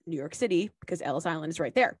New York City, because Ellis Island is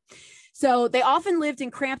right there. So they often lived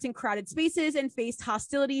in cramped and crowded spaces and faced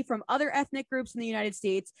hostility from other ethnic groups in the United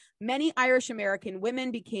States. Many Irish American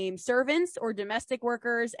women became servants or domestic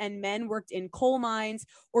workers, and men worked in coal mines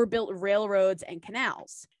or built railroads and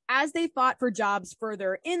canals. As they fought for jobs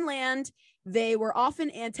further inland, they were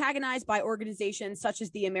often antagonized by organizations such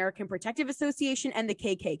as the American Protective Association and the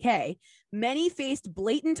KKK. Many faced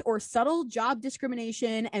blatant or subtle job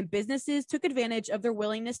discrimination, and businesses took advantage of their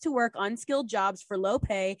willingness to work unskilled jobs for low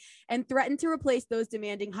pay and threatened to replace those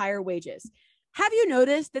demanding higher wages. Have you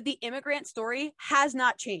noticed that the immigrant story has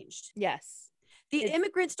not changed? Yes. The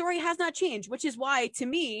immigrant story has not changed, which is why, to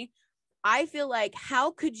me, I feel like,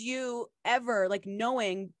 how could you ever, like,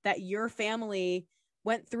 knowing that your family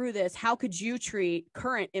went through this, how could you treat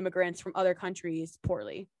current immigrants from other countries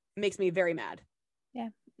poorly? It makes me very mad. Yeah,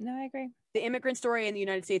 no, I agree. The immigrant story in the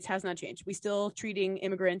United States has not changed. We still treating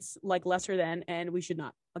immigrants like lesser than, and we should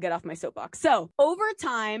not. I'll get off my soapbox. So over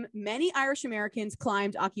time, many Irish Americans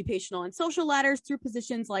climbed occupational and social ladders through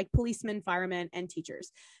positions like policemen, firemen, and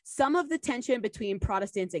teachers. Some of the tension between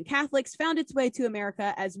Protestants and Catholics found its way to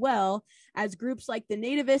America, as well as groups like the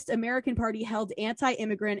Nativist American Party held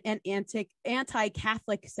anti-immigrant and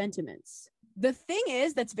anti-Catholic sentiments. The thing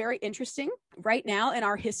is that's very interesting right now in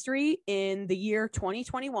our history, in the year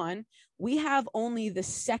 2021, we have only the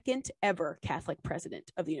second ever Catholic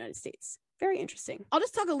president of the United States. Very interesting. I'll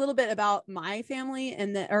just talk a little bit about my family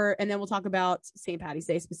and then we'll talk about St. Patty's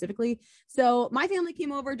Day specifically. So my family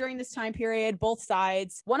came over during this time period, both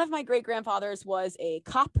sides. One of my great grandfathers was a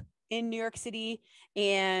cop in New York City,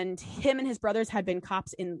 and him and his brothers had been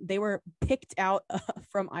cops they were picked out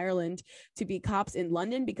from Ireland to be cops in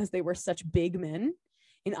London because they were such big men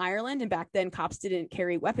in Ireland. And back then cops didn't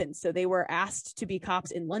carry weapons. So they were asked to be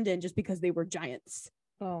cops in London just because they were giants.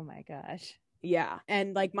 Oh my gosh. Yeah.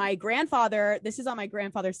 And like my grandfather, this is on my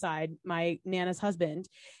grandfather's side, my Nana's husband,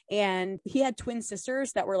 and he had twin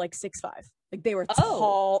sisters that were like 6'5". Like they were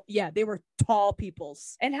tall. Yeah, they were tall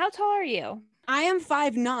peoples. And how tall are you? I am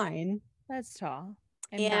 5'9". That's tall.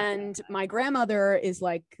 And my grandmother is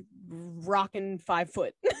like rocking 5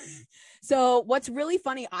 foot. So what's really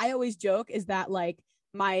funny, I always joke, is that like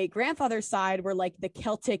my grandfather's side were like the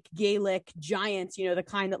Celtic Gaelic giants, you know, the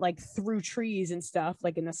kind that like threw trees and stuff,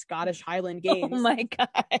 like in the Scottish Highland Games. Oh my God.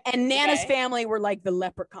 And Nana's family were like the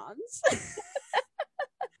leprechauns.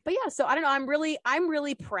 But yeah, so I don't know. I'm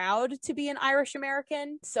really proud to be an Irish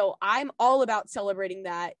American. So I'm all about celebrating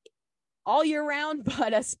that all year round,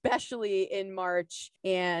 but especially in March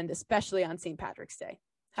and especially on St. Patrick's Day.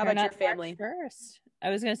 How about your family? March 1st. I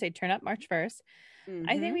was going to say turn up March 1st. Mm-hmm.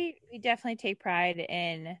 I think we definitely take pride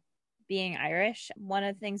in being Irish. One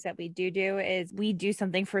of the things that we do is we do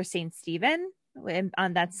something for St. Stephen,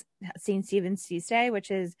 on that's St. Stephen's Feast Day,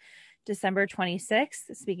 which is December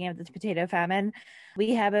 26th. Speaking of the potato famine,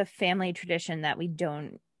 we have a family tradition that we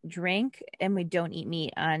don't drink and we don't eat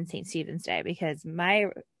meat on St. Stephen's Day, because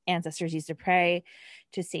my ancestors used to pray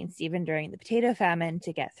to St. Stephen during the potato famine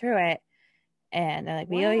to get through it. And they're like,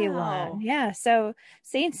 we owe you one. Yeah. So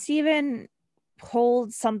St. Stephen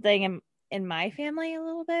holds something in my family a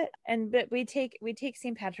little bit. But we take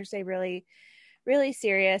St. Patrick's Day really, really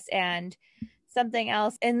serious. And something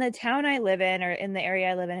else, in the town I live in, or in the area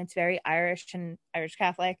I live in, it's very Irish and Irish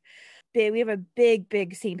Catholic. We have a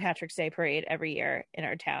big St. Patrick's Day parade every year in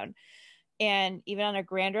our town. And even on a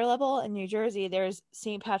grander level in New Jersey, there's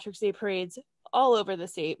St. Patrick's Day parades all over the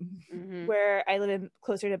state. Mm-hmm. Where I live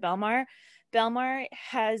closer to Belmar. Belmar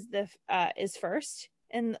has is first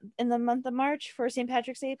in the month of March for St.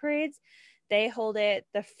 Patrick's Day parades. They hold it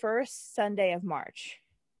the first Sunday of March.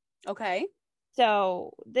 Okay.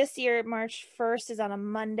 So this year, March 1st is on a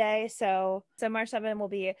Monday. So March 7th will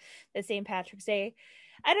be the St. Patrick's Day.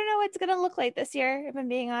 I don't know what it's going to look like this year, if I'm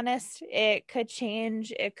being honest. It could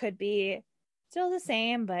change. It could be still the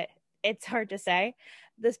same, but it's hard to say.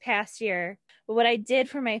 This past year, what I did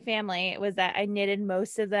for my family was that I knitted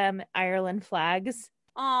most of them Ireland flags.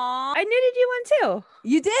 Aww. I knitted you one too.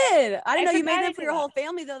 You did? I didn't know you made them for your whole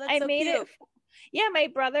family, though. That's so cute. It. Yeah, my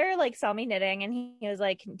brother like saw me knitting and he was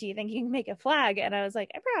like, do you think you can make a flag? And I was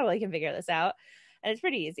like, I probably can figure this out. And it's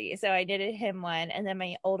pretty easy. So I knitted him one, and then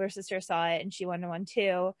my older sister saw it and she wanted one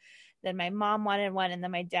too. Then my mom wanted one, and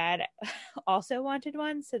then my dad also wanted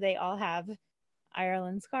one. So they all have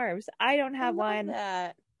Ireland scarves. I don't have one.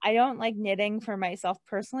 That. I don't like knitting for myself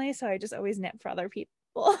personally, so I just always knit for other people.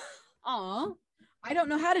 Aw. I don't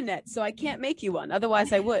know how to knit, so I can't make you one.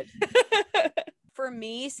 Otherwise, I would. For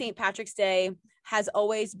me, St. Patrick's Day has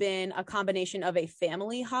always been a combination of a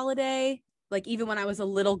family holiday. Like even when I was a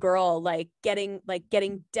little girl, getting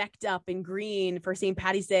decked up in green for St.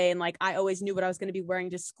 Patty's Day, and like I always knew what I was going to be wearing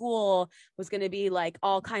to school was going to be like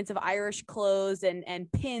all kinds of Irish clothes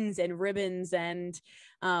and pins and ribbons and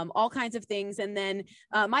all kinds of things. And then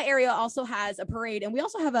my area also has a parade, and we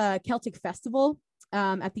also have a Celtic festival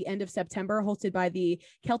at the end of September, hosted by the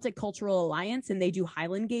Celtic Cultural Alliance, and they do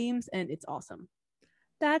Highland games, and it's awesome.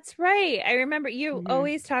 That's right. I remember you Mhm.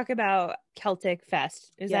 always talk about Celtic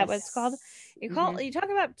Fest. Is that what it's called? Mhm. You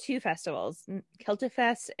talk about two festivals, Celtic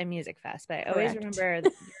Fest and Music Fest, but I always Correct. remember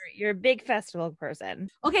that you're a big festival person.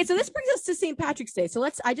 Okay, so this brings us to St. Patrick's Day. So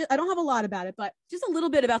I don't have a lot about it, but just a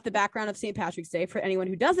little bit about the background of St. Patrick's Day. For anyone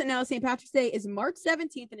who doesn't know, St. Patrick's Day is March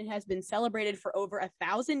 17th, and it has been celebrated for over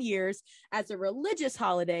 1,000 years as a religious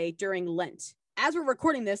holiday during Lent. As we're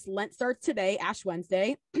recording this, Lent starts today, Ash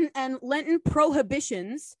Wednesday, and Lenten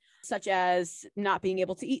prohibitions, such as not being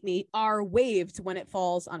able to eat meat, are waived when it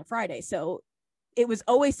falls on a Friday. So it was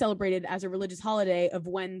always celebrated as a religious holiday of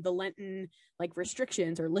when the Lenten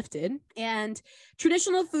restrictions are lifted. And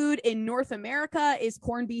traditional food in North America is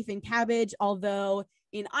corned beef and cabbage, although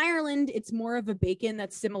in Ireland, it's more of a bacon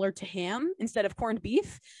that's similar to ham instead of corned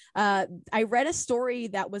beef. I read a story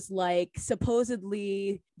that was like,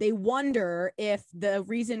 supposedly they wonder if the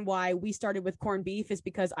reason why we started with corned beef is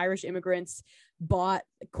because Irish immigrants bought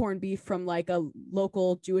corned beef from like a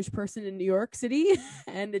local Jewish person in New York City.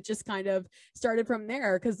 And it just kind of started from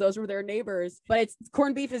there because those were their neighbors. But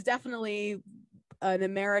corned beef is definitely an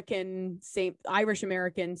Irish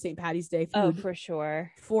American St. Patty's Day food. Oh, for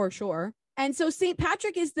sure. For sure. And so St.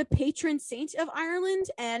 Patrick is the patron saint of Ireland,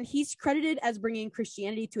 and he's credited as bringing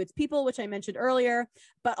Christianity to its people, which I mentioned earlier.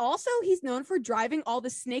 But also he's known for driving all the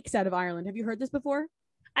snakes out of Ireland. Have you heard this before?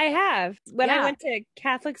 I have. When I Yeah. went to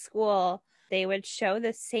Catholic school, they would show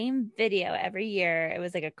the same video every year. It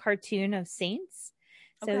was like a cartoon of saints.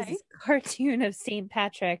 So it was Okay. this cartoon of St.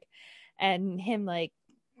 Patrick and him like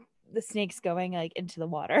the snakes going like into the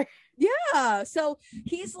water. Yeah. So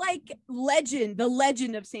he's like the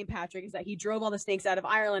legend of St. Patrick is that he drove all the snakes out of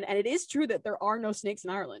Ireland. And it is true that there are no snakes in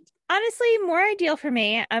Ireland. Honestly, more ideal for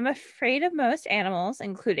me. I'm afraid of most animals,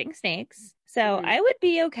 including snakes. So I would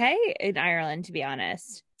be okay in Ireland, to be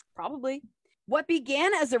honest. Probably. What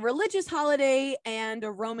began as a religious holiday and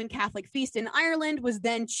a Roman Catholic feast in Ireland was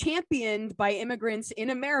then championed by immigrants in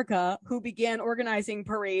America who began organizing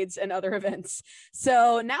parades and other events.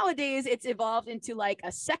 So nowadays it's evolved into like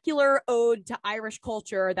a secular ode to Irish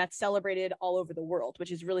culture that's celebrated all over the world,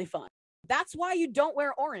 which is really fun. That's why you don't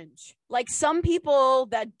wear orange. Like some people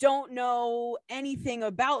that don't know anything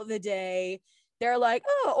about the day, they're like,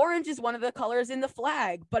 oh, orange is one of the colors in the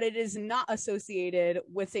flag, but it is not associated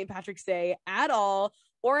with St. Patrick's Day at all.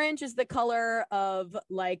 Orange is the color of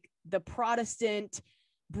like the Protestant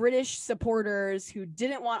British supporters who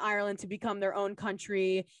didn't want Ireland to become their own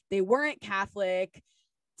country. They weren't Catholic.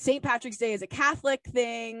 St. Patrick's Day is a Catholic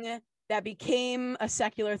thing that became a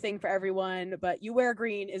secular thing for everyone, but you wear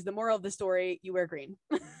green is the moral of the story. You wear green.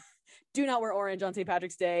 Do not wear orange on St.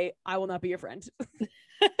 Patrick's Day. I will not be your friend.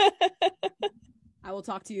 I will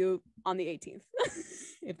talk to you on the 18th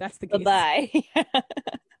if that's the case. Bye.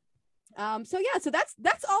 So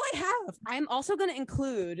that's all I have. I'm also going to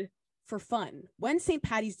include, for fun, when St.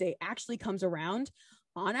 Patty's Day actually comes around,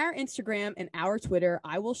 on our Instagram and our Twitter,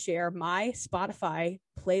 I will share my Spotify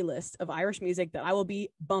playlist of Irish music that I will be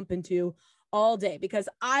bumping to all day, because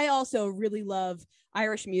I also really love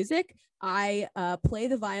Irish music. I play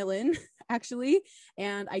the violin actually,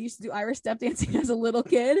 and I used to do Irish step dancing as a little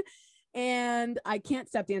kid, and I can't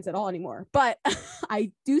step dance at all anymore, but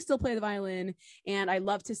I do still play the violin, and I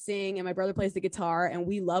love to sing, and my brother plays the guitar, and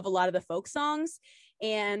we love a lot of the folk songs.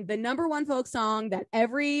 And the number one folk song that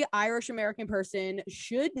every Irish American person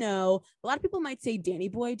should know, a lot of people might say Danny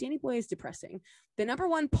Boy. Danny Boy is depressing. The number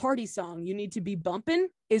one party song you need to be bumping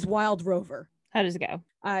is Wild Rover. How does it go?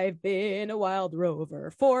 I've been a wild rover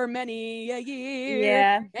for many a year.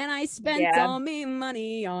 Yeah. And I spent all me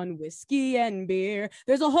money on whiskey and beer.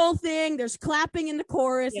 There's a whole thing. There's clapping in the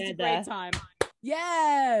chorus. It's a great time.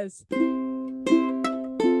 Yes.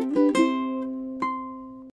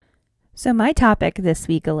 So my topic this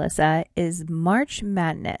week, Alyssa, is March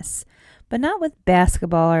Madness, but not with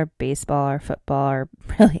basketball or baseball or football or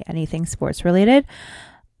really anything sports related.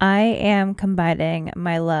 I am combining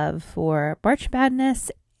my love for March Madness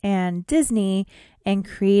and Disney and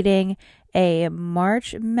creating a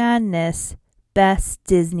March Madness Best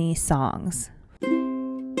Disney Songs.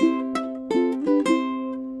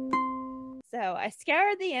 So I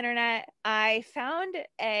scoured the internet. I found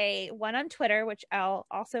one on Twitter, which I'll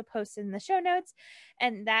also post in the show notes.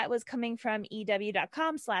 And that was coming from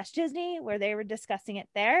ew.com/Disney, where they were discussing it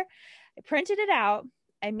there. I printed it out.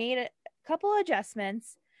 I made a couple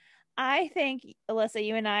adjustments. I think, Alyssa,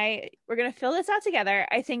 you and we're going to fill this out together.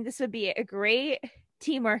 I think this would be a great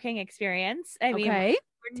team working experience. I mean, we're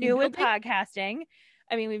new with podcasting.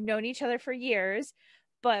 I mean, we've known each other for years,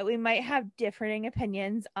 but we might have differing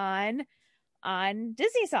opinions on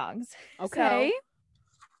Disney songs. Okay. So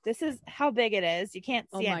this is how big it is. You can't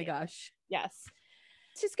see. Oh my gosh. Yes.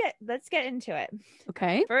 Let's get into it.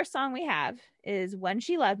 Okay. First song we have is When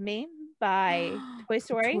She Loved Me by Toy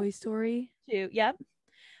Story. Toy Story 2. Yep.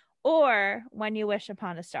 Or When You Wish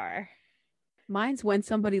Upon a Star. Mine's When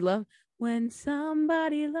Somebody Loved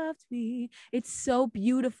Me. It's so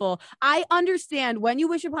beautiful. I understand When You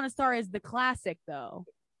Wish Upon a Star is the classic, though.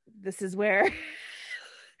 This is where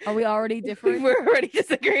are we already different? We're already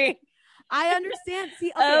disagreeing. I understand.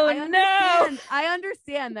 See, okay, I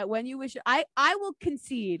understand that When You Wish. I will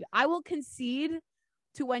concede. I will concede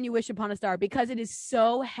to When You Wish Upon a Star because it is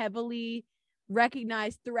so heavily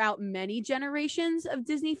recognized throughout many generations of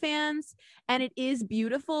Disney fans, and it is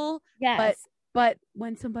beautiful. Yes. But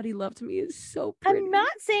When Somebody Loved Me is so pretty. I'm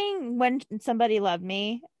not saying When Somebody Loved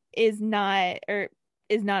Me is not a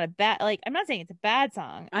bad, like, I'm not saying it's a bad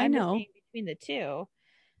song. I'm know. just saying between the two.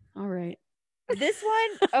 All right. This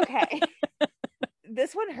one, okay.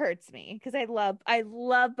 This one hurts me because I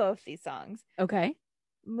love both these songs. Okay.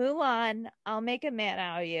 Mulan, I'll Make a Man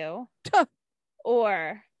Out of You.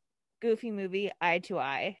 Or Goofy Movie, Eye to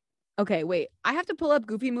Eye. Okay, wait. I have to pull up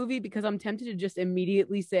Goofy Movie because I'm tempted to just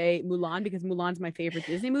immediately say Mulan because Mulan's my favorite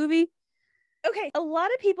Disney movie. Okay, a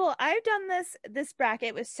lot of people, I've done this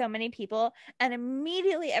bracket with so many people, and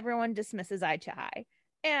immediately everyone dismisses Eye to Eye.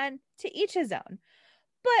 And to each his own.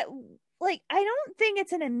 But, like, I don't think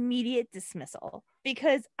it's an immediate dismissal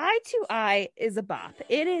because Eye to Eye is a bop.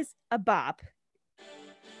 It is a bop.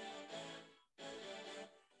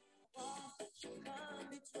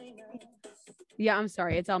 Yeah, I'm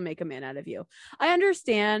sorry. It's I'll Make a Man Out of You. I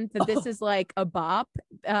understand that this is like a bop,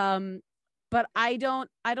 but I don't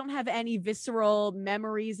have any visceral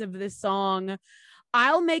memories of this song.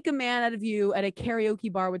 I'll Make a Man Out of You at a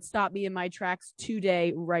karaoke bar would stop me in my tracks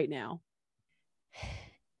today, right now.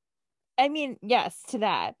 I mean, yes, to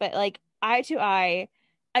that, but like Eye to Eye,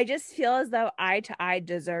 I just feel as though Eye to Eye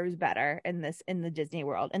deserves better in the Disney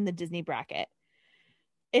world, in the Disney bracket,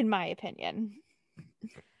 in my opinion.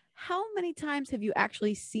 How many times have you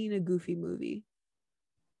actually seen a Goofy movie?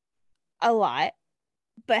 A lot.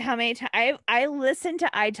 But how many times I listen to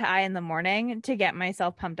Eye to Eye in the morning to get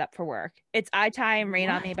myself pumped up for work. It's Eye to Eye and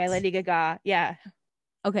Rain on Me by Lady Gaga. Yeah.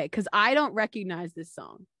 Okay, because I don't recognize this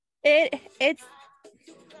song. It's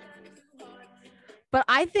but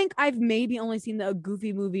I think I've maybe only seen the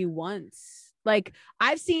Goofy movie once. Like,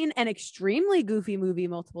 I've seen an extremely Goofy movie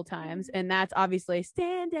multiple times, and that's obviously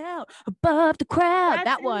Stand Out Above the Crowd.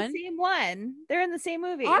 That one. The same one. They're in the same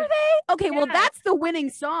movie. Are they? Okay, yeah. Well, that's the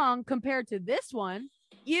winning song compared to this one.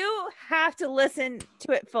 You have to listen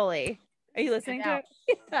to it fully. Are you listening to it?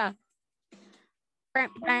 Yeah.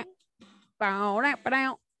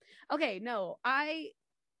 Okay, no,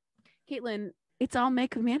 Caitlin, it's I'll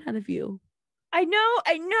Make a Man Out of You. I know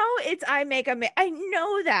it's I Make a Man. I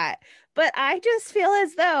know that. But I just feel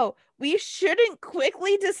as though we shouldn't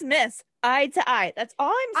quickly dismiss Eye to Eye. That's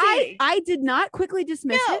all I'm saying. I did not quickly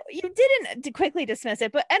dismiss it. No, you didn't quickly dismiss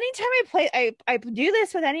it. But anytime I do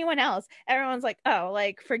this with anyone else, everyone's like, oh,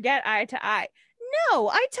 like, forget Eye to Eye. No,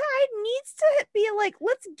 Eye to Eye needs to be like,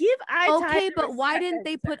 let's give Eye to Eye. Okay, but why didn't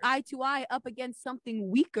they put Eye to Eye up against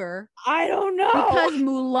something weaker? I don't know. Because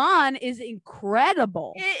Mulan is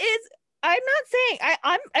incredible. It is. I'm not saying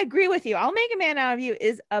I agree with you. I'll Make a Man Out of You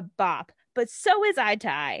is a bop, but so is Eye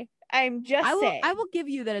to Eye. I'm just saying. I will give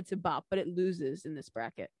you that it's a bop, but it loses in this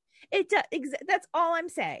bracket. It does. That's all I'm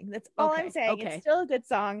saying. That's all I'm saying. Okay. It's still a good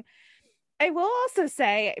song. I will also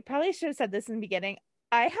say, I probably should have said this in the beginning.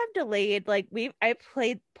 I have delayed, like,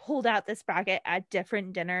 pulled out this bracket at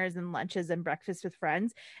different dinners and lunches and breakfast with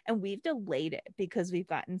friends, and we've delayed it because we've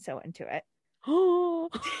gotten so into it. Oh,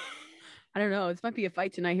 I don't know. This might be a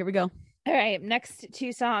fight tonight. Here we go. All right, next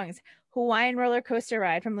two songs. Hawaiian Roller Coaster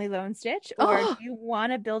Ride from Lilo and Stitch, or Do You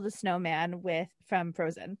Want to Build a Snowman from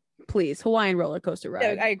Frozen? Please, Hawaiian Roller Coaster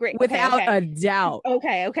Ride. I agree. Without a doubt.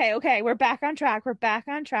 Okay. We're back on track.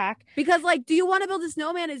 Because, like, Do You Want to Build a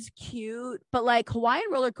Snowman is cute, but, like, Hawaiian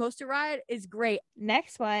Roller Coaster Ride is great.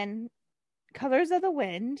 Next one, Colors of the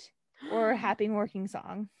Wind or Happy Working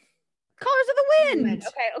Song? Colors of the Wind.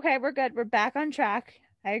 Okay, we're good. We're back on track.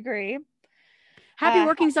 I agree. Happy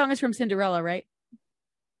Working Song is from Cinderella, right?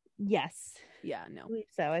 Yes. Yeah, I no. believe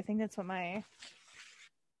so. I think that's what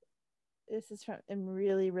this is from in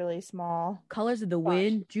really, really small. Colors of the Gosh.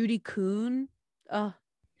 Wind, Judy Kuhn. Oh,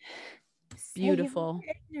 beautiful.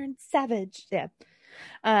 Ignorant savage. Yeah.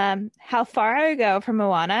 How Far I Go from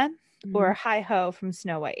Moana Mhm. or Hi Ho from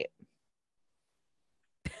Snow White.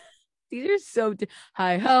 These are so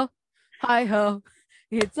hi ho,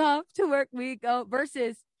 it's off to work we go.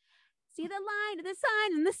 Versus see the line of the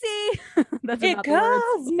sign in the sea. That's It not the words.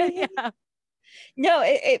 calls me. Yeah, No,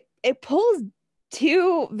 it pulls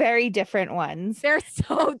two very different ones. they're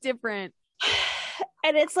so different.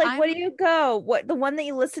 And it's like, what do I'm you go? What, the one that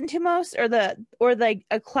you listen to most, or like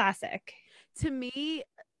a classic? To me,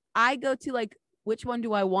 I go to like, which one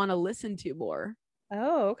do I want to listen to more?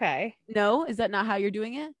 Oh, okay. No, is that not how you're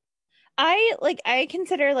doing it? I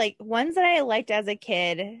consider like ones that I liked as a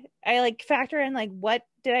kid. I like factor in like what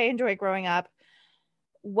did I enjoy growing up?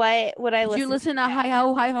 What would I Did you listen to? listen to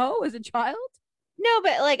Hi Ho as a child? No,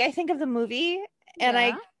 but like I think of the movie and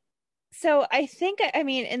Yeah. I think I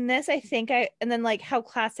mean in this I think I and then like how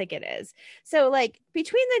classic it is. So like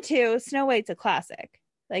between the two, Snow White's a classic.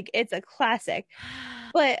 Like it's a classic.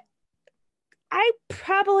 But I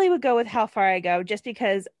probably would go with How Far I Go just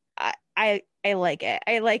because I like it.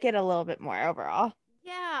 I like it a little bit more overall.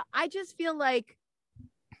 Yeah, I just feel like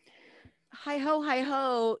Hi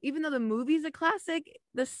Ho, even though the movie's a classic,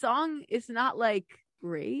 the song is not like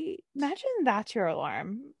great. Imagine that's your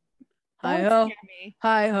alarm. That Hi would ho, scare me.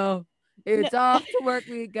 hi ho. No. It's off to work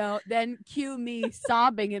we go. Then cue me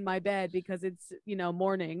sobbing in my bed because it's,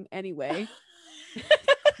 morning anyway,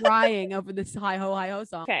 crying over this hi ho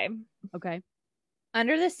song. Okay. Okay.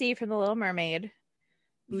 Under the Sea from The Little Mermaid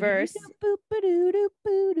verse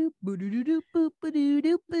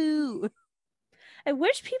I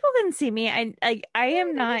wish people can see me. I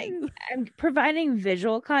am not I'm providing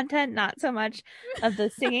visual content, not so much of the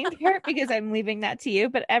singing part because I'm leaving that to you.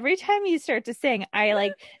 But every time you start to sing, I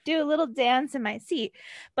like do a little dance in my seat.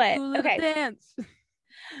 But Do a little okay, dance.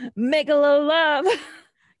 make a little love.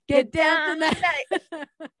 Get Get down down tonight.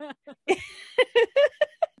 tonight.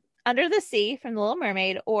 Under the Sea from The Little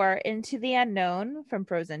Mermaid or Into the Unknown from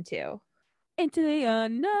Frozen 2. Into the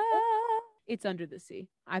unknown. It's Under the Sea.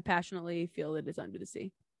 I passionately feel it is Under the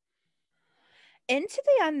Sea. Into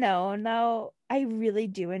the Unknown, though, I really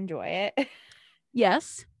do enjoy it.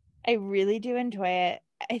 Yes. I really do enjoy it.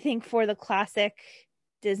 I think for the classic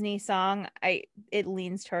Disney song, it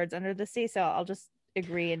leans towards Under the Sea, so I'll just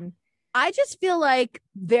agree. And I just feel like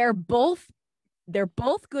they're both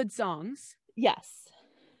good songs. yes.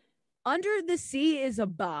 Under the Sea is a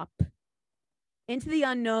bop. Into the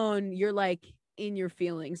Unknown, you're like in your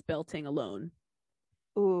feelings belting alone.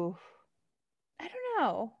 Ooh. I don't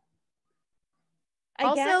know.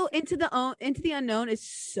 I guess Also, Into the Unknown is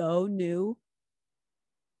so new.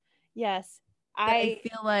 yes. That I I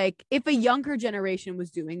feel like if a younger generation was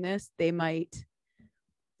doing this, they might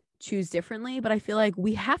choose differently, but I feel like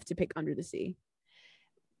we have to pick Under the Sea.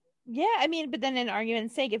 Yeah, I mean, but then in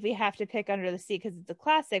argument's sake, if we have to pick Under the Sea because it's a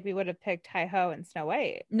classic, we would have picked Hi Ho and Snow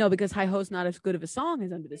White. No, because Hi Ho's not as good of a song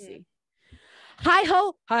as Under the Sea. Hi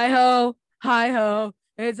ho, hi ho, hi ho.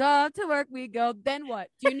 It's off to work we go. Then what?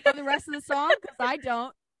 Do you know the rest of the song? Because I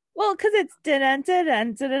don't. Well, because it's dun dun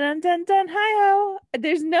dun dun dun dun dun hi ho.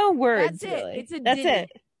 There's no words That's it. really. It's a That's ditty. it.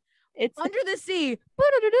 It's Under the Sea.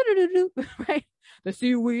 Right? The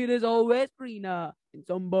seaweed is always greener in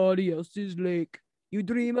somebody else's lake. You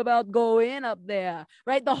dream about going up there.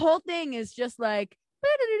 Right? The whole thing is just like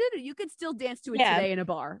you could still dance to it today in a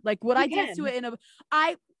bar. Like would I dance to it in a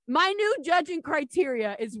my new judging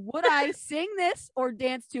criteria is would I sing this or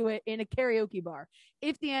dance to it in a karaoke bar?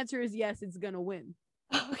 If the answer is yes, it's gonna win.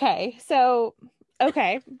 okay. So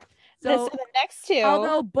okay. So the next two,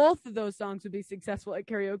 although both of those songs would be successful at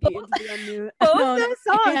karaoke, Into the Unknown, both those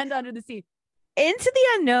songs and Under the Sea. Into the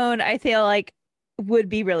Unknown, I feel like would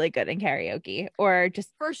be really good in karaoke or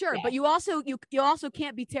just for sure. Yeah. But you also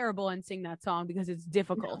can't be terrible and sing that song because it's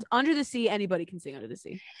difficult. No. Under the Sea, anybody can sing Under the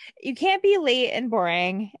Sea. You can't be late and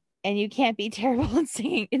boring, and you can't be terrible in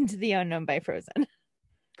singing Into the Unknown by Frozen.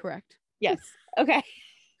 Correct. Yes. Okay.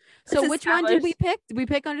 So which one did we pick? Did we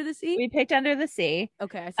pick Under the Sea? We picked Under the Sea.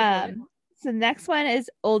 Okay. So the next one is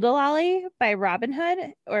Oldalali by Robin Hood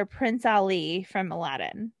or Prince Ali from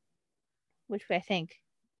Aladdin, which I think.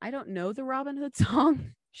 I don't know the Robin Hood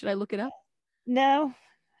song. Should I look it up? No,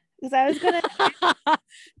 because I was gonna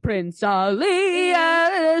Prince Ali.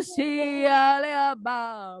 I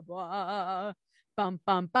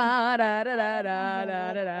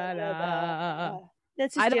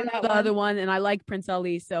don't know the other one, and I like Prince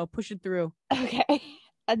Ali, so push it through. Okay.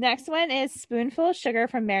 Next one is Spoonful of Sugar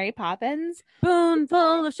from Mary Poppins.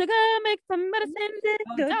 Spoonful of sugar makes the medicine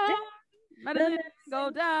go Go down. down, Medicine go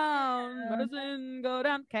down. Medicine go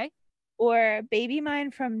down. Okay. or Baby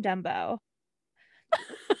Mine from Dumbo.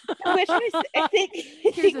 Which I think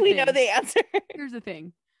Here's the we know thing. the answer. Here's the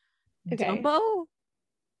thing. Okay. Dumbo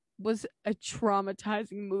was a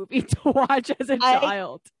traumatizing movie to watch as a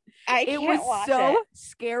child. I It can't was watch so it.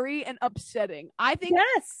 scary and upsetting. I think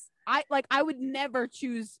Yes. I would never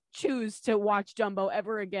choose to watch Dumbo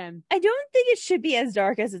ever again. I don't think it should be as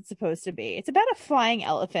dark as it's supposed to be. It's about a flying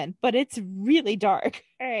elephant, but it's really dark.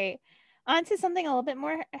 All right. On to something a little bit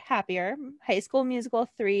more happier. High School Musical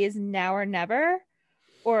 3 is Now or Never,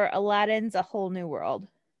 or Aladdin's A Whole New World.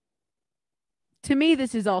 To me,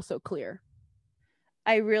 this is also clear.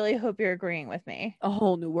 I really hope you're agreeing with me. A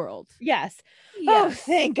Whole New World. Yes. Yes. Oh,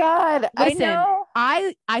 thank God. Listen, I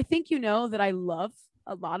know. I think you know that I love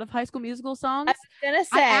a lot of High School Musical songs. I was gonna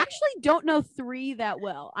say, I actually don't know 3 that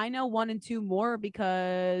well. I know 1 and 2 more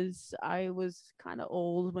because I was kind of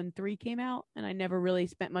old when 3 came out and I never really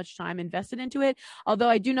spent much time invested into it. Although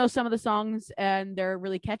I do know some of the songs and they're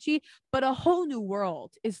really catchy. But A Whole New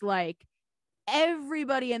World is like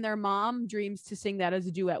everybody and their mom dreams to sing that as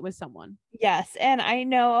a duet with someone. yes, and I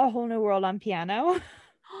know A Whole New World on piano.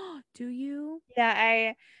 Do you?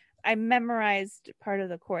 Yeah, I memorized part of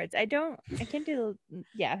the chords. I can't do,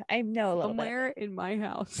 yeah, I know a little Somewhere in my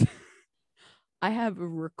house, I have a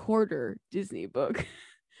recorder Disney book.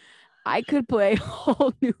 I could play A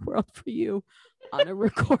Whole New World for you on a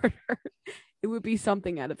recorder. It would be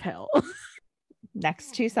something out of hell.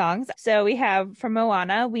 Next 2 songs. So we have from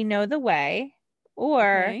Moana, We Know the Way,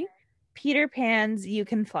 or Okay. Peter Pan's You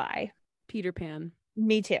Can Fly. Peter Pan.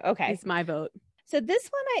 Me too. Okay. It's my vote. So this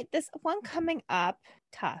one coming up,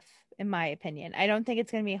 tough in my opinion. I don't think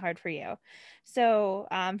it's going to be hard for you. So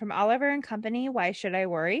from Oliver and Company, Why Should I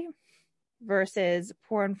Worry, versus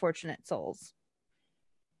Poor Unfortunate Souls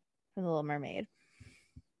from The Little Mermaid.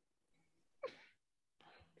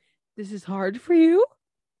 This is hard for you.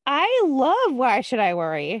 I love Why Should I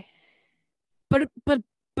Worry. But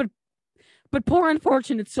Poor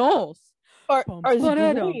Unfortunate Souls. Or bum,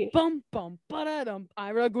 bum, ba-da-dum. I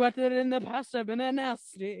regret it in the past. I've been a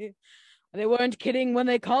nasty. They weren't kidding when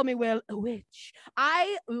they called me, well, a witch.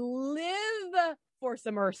 I live for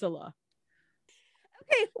some Ursula.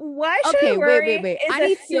 Okay, Why Should I Worry? Wait. I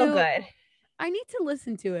need feel good. I need to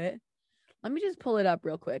listen to it. Let me just pull it up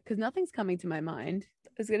real quick because nothing's coming to my mind. I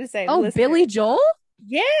was gonna say, oh, Billy Joel?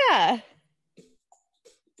 Yeah.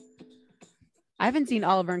 I haven't seen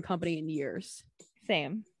Oliver and Company in years.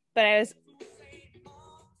 Same. But I was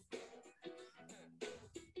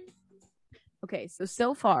okay,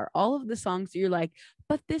 so far, all of the songs you're like,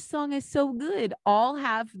 but this song is so good, all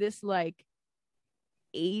have this like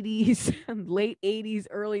 80s, late 80s,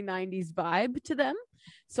 early 90s vibe to them.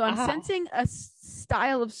 So I'm sensing a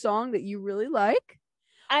style of song that you really like.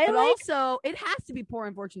 Also, it has to be Poor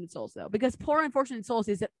Unfortunate Souls, though, because Poor Unfortunate Souls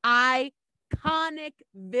is an iconic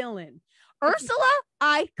villain. Ursula,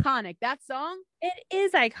 iconic. That song, it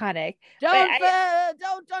is iconic.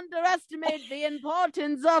 Don't underestimate the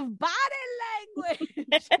importance of body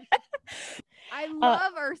language. I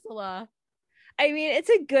love Ursula. I mean, it's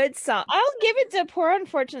a good song. I'll give it to Poor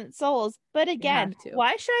Unfortunate Souls, but again,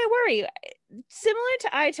 Why Should I Worry? Similar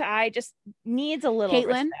to Eye, just needs a little Caitlin,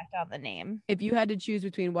 respect on the name. If you had to choose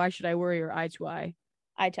between Why Should I Worry or Eye to Eye?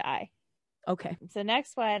 Eye to Eye. Okay. So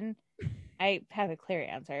next one, I have a clear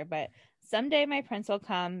answer, but Someday My Prince Will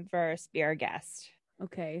Come versus Be Our Guest.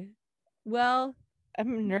 Okay. Well,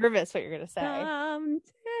 I'm nervous what you're going to say. Someday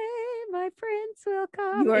my prince will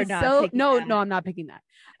come. You are not picking that. No, I'm not picking that.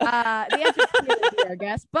 The answer is Be Our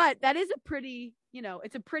Guest, but that is a pretty,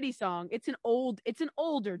 it's a pretty song. It's an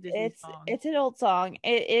older Disney song. It's an old song.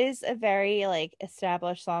 It is a very like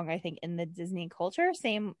established song, I think, in the Disney culture.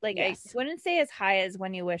 Same, like, yes. I wouldn't say as high as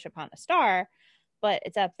When You Wish Upon a Star, but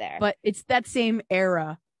it's up there. But it's that same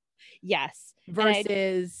era. Yes.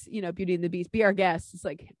 Versus, Beauty and the Beast. Be Our Guest. It's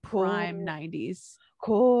like prime 90s.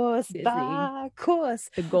 Course Disney. by course.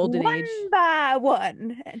 The golden age. One by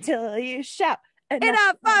one until you shout.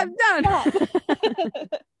 Enough, I'm done.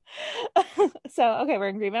 So, okay, we're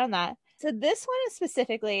in agreement on that. So this one is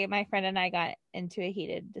specifically my friend and I got into a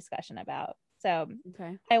heated discussion about. So,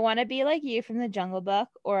 okay. I Want to Be Like You from The Jungle Book,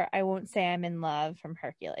 or I Won't Say I'm in Love from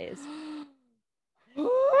Hercules.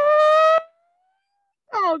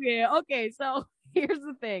 Okay, so here's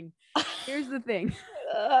the thing.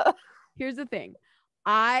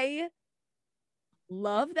 I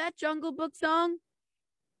love that Jungle Book song.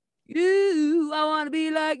 I want to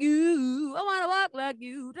be like you. I want to walk like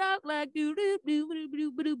you talk like do do do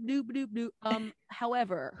do do do do do do.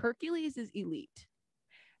 However, Hercules is elite.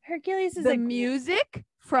 Hercules is The music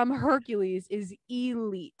from Hercules is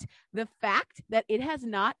elite. The fact that it has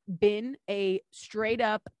not been a straight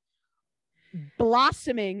up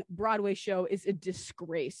blossoming Broadway show is a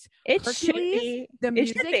disgrace. It Hercules, should be. The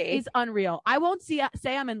music is unreal. I won't say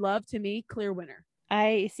I'm in love. To me, clear winner.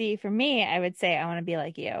 I see. For me, I would say I want to be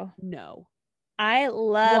like you. No. I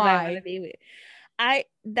love Why? I want to be.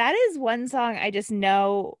 That is one song I just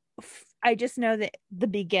know. I just know that the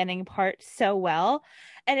beginning part so well,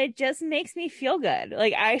 and it just makes me feel good.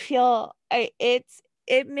 Like I feel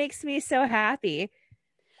it makes me so happy.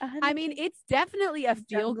 I mean, it's definitely a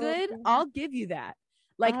feel good. I'll give you that.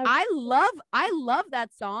 Like I love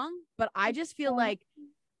that song, but I just feel like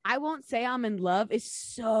I Won't Say I'm in Love is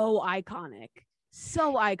so iconic.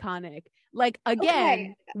 So iconic. Like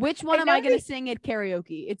again, which one am I gonna sing at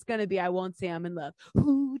karaoke? It's gonna be I Won't Say I'm in Love.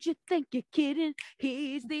 Who'd you think you're kidding?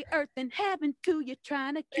 He's the earth and heaven to you,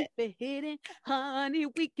 trying to keep it hidden. Honey,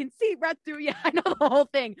 we can see right through you. I know the whole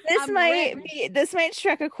thing. This might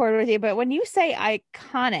strike a chord with you, but when you say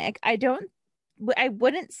iconic, I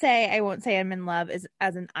wouldn't say I Won't Say I'm in Love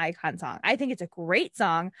as an icon song. I think it's a great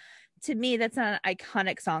song. To me, that's not an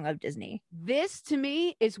iconic song of Disney. This to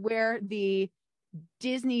me is where the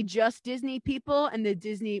Disney people and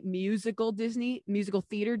the musical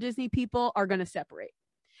theater Disney people are going to separate,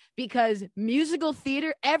 because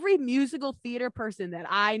every musical theater person that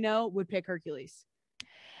I know would pick Hercules.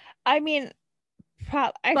 I mean,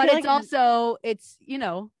 but it's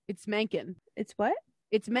it's Menken. It's what?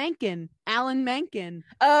 It's Menken, Alan Menken.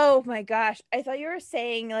 Oh my gosh, I thought you were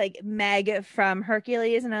saying like Meg from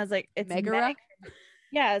Hercules, and I was like, it's Megara. Meg.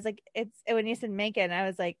 Yeah, I was like, it's when you said Menken, I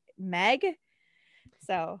was like, Meg.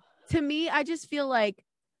 So to me, I just feel like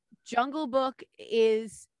Jungle Book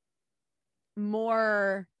is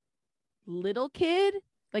more little kid,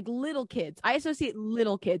 like little kids. I associate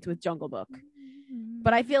little kids with Jungle Book,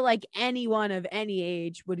 but I feel like anyone of any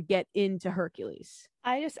age would get into Hercules.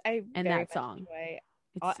 That song.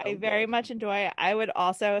 I very much enjoy it. I would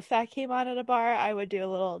also, if that came on at a bar, I would do a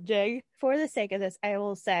little jig. For the sake of this, I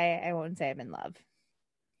will say I won't say I'm in love.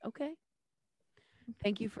 Okay.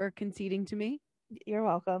 Thank you for conceding to me. You're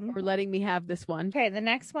welcome. For letting me have this one. Okay, the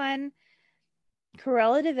next one,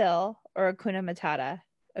 Cruella de Vil or Hakuna Matata?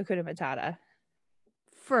 Hakuna Matata.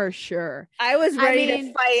 For sure. I was ready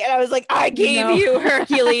to fight, and I was like, I gave you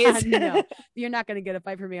Hercules. No, you're not going to get a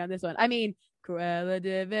fight for me on this one. I mean, Cruella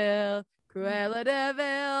de Vil.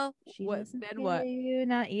 Then what? You,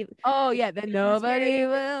 not even. Oh, yeah, then nobody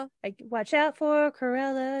will. Like, watch out for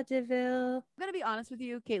Cruella de Vil. I'm going to be honest with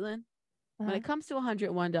you, Caitlin. When it comes to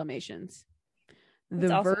 101 Dalmatians,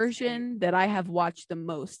 That's the version that I have watched the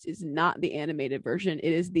most is not the animated version.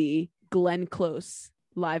 It is the Glenn Close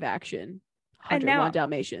live action 101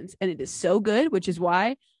 Dalmatians. And it is so good, which is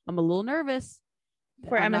why I'm a little nervous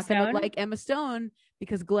for Emma Stone. Like Emma Stone,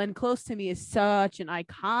 because Glenn Close to me is such an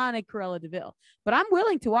iconic Cruella de Vil. But I'm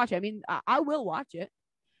willing to watch it. I mean, I will watch it.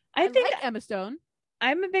 I think like Emma Stone.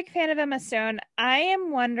 I'm a big fan of Emma Stone. I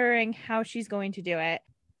am wondering how she's going to do it.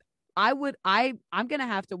 I'm gonna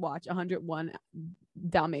have to watch 101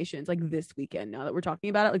 Dalmatians like this weekend, now that we're talking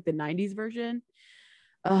about it, like the 90s version.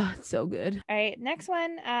 Oh, it's so good. All right, next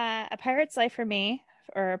one, A Pirate's Life for Me,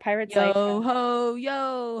 or A Pirate's Life. Yo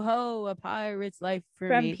ho, A Pirate's Life for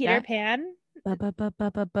from Me. From Peter Pan.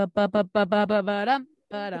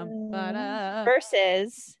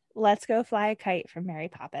 Versus Let's Go Fly a Kite from Mary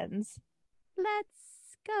Poppins.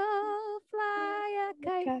 Let's go fly a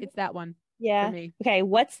kite. It's that one. Yeah. For me. Okay,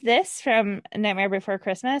 what's this from Nightmare Before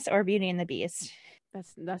Christmas or Beauty and the Beast?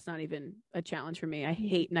 That's not even a challenge for me. I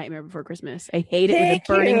hate Nightmare Before Christmas. I hate it with a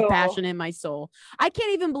burning passion in my soul. I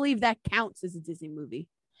can't even believe that counts as a Disney movie.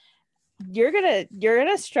 You're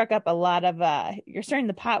gonna struck up a lot of you're stirring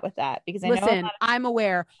the pot with that, because I'm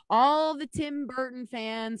aware all the Tim Burton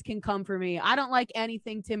fans can come for me. I don't like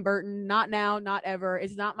anything Tim Burton, not now, not ever.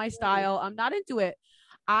 It's not my style. I'm not into it.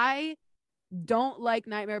 I don't like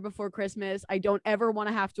Nightmare Before Christmas. I don't ever want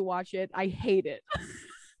to have to watch it. I hate it.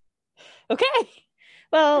 Okay.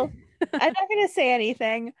 Well, I'm not gonna say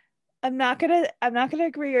anything. I'm not gonna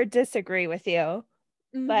agree or disagree with you.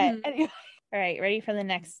 Mm-hmm. But anyway. All right, ready for the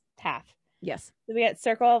next half? Yes. So we got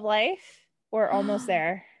Circle of Life. We're almost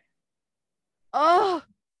there. Oh.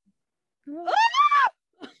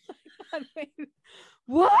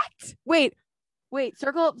 What? Wait.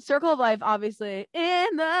 Circle of Life, obviously. In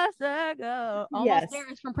the circle. Almost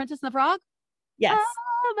There is from Princess and the Frog? Yes.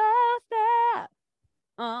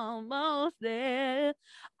 Almost there.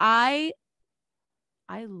 I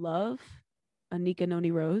love Anika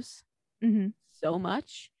Noni Rose. Mm-hmm. so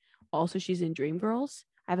much. Also, she's in Dreamgirls.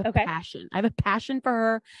 I have a Okay. passion. I have a passion for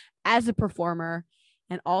her as a performer.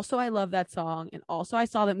 And also, I love that song. And also, I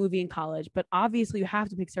saw that movie in college. But obviously, you have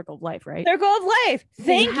to pick Circle of Life, right? Circle of Life.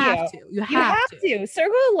 Thank you. Have you. to. You You have have to.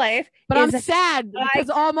 Circle of Life. But I'm sad because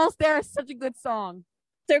Almost There is such a good song.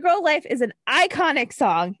 Circle of Life is an iconic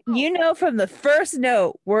song. Oh. You know, from the first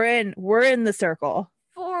note, we're in the circle.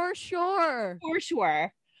 For sure. For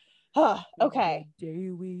sure. Oh, okay. The day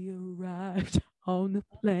we arrived on the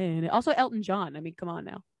planet. Also Elton John. I mean, come on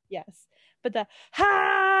now. Yes. But the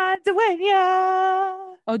Duenya.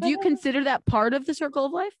 Oh, do you consider that part of the Circle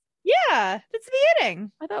of Life? Yeah, that's the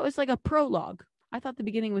beginning. I thought it was like a prologue. I thought the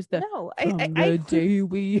beginning was the no. The day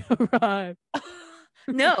we arrived.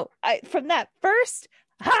 No, from that first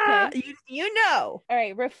okay. you know. All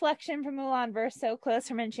right, Reflection from Mulan verse So Close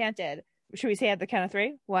from Enchanted. Should we say at the count of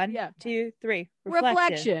 3? 1, 2, 3.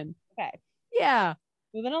 Reflection. Okay. Yeah.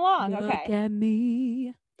 Moving along. Look okay. At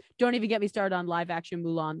me. Don't even get me started on live action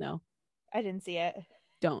Mulan though. I didn't see it.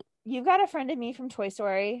 Don't. You've Got a Friend in Me from Toy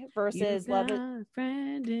Story versus Love Is a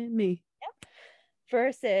Friend in Me. Yep.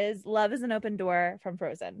 Versus Love Is an Open Door from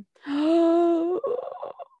Frozen. Are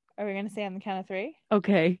we gonna say on the count of 3?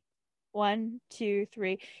 Okay. 1, 2,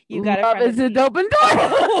 3. You Got a Friend. Love Is an Open Door.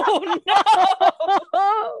 Oh no.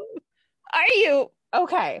 Are you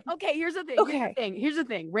okay? Okay, here's the thing. Okay. Here's the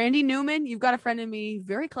thing. Randy Newman, You've Got a Friend in Me,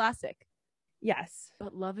 very classic. Yes.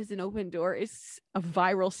 But Love Is an Open Door is a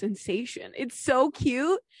viral sensation. It's so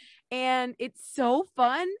cute and it's so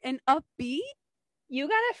fun and upbeat. You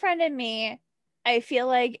Got a Friend in Me, I feel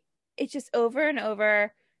like it's just over and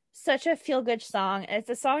over such a feel-good song. It's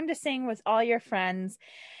a song to sing with all your friends.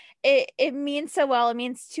 It means so well. It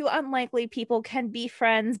means two unlikely people can be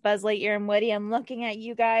friends, Buzz Lightyear and Woody. I'm looking at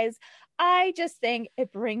you guys. I just think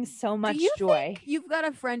it brings so much joy. Think You've Got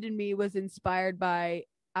a Friend in Me was inspired by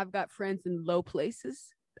I've Got Friends in Low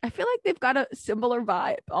Places? I feel like they've got a similar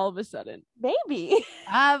vibe all of a sudden. Maybe.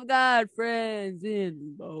 I've got friends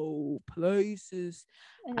in low places.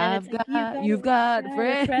 You've got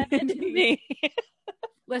a friend in me.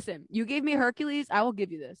 Listen, you gave me Hercules. I will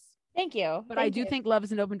give you this. Thank you. But I do think Love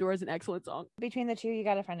Is an Open Door is an excellent song. Between the two, You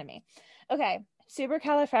Got a Friend in Me. Okay.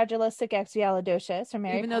 Supercalifragilisticexpialidocious from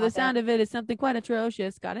Mary Even though the sound of it is something quite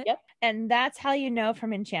atrocious. Got it? Yep. And That's How You Know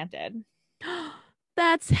from Enchanted.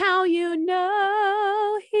 That's how you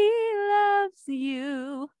know he loves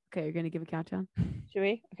you. Okay, you're going to give a countdown? Should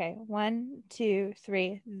we? Okay. 1, 2,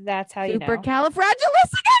 3. That's How You Know.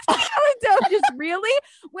 Supercalifragilisticexpialidocious. Really?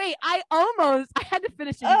 Wait, I had to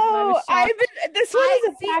finish it. This one is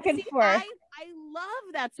a back and forth. I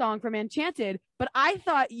love that song from Enchanted, but I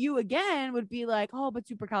thought you again would be like, oh, but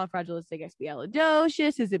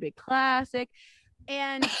Supercalifragilisticexpialidocious is a big classic.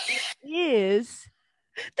 And it is.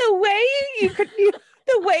 The way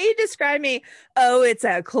the way you describe me, oh, it's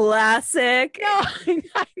a classic. No, I'm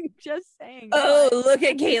just saying. Oh, look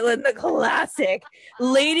at Caitlin, the classic.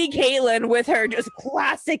 Lady Caitlin with her just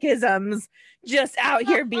classicisms, just out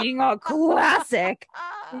here being all classic.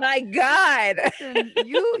 My God. Listen,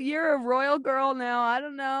 you're a royal girl now. I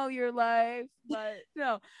don't know your life, but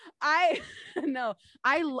no, I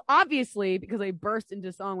obviously, because I burst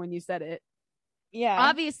into song when you said it. Yeah.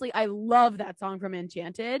 Obviously, I love that song from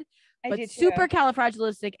Enchanted, but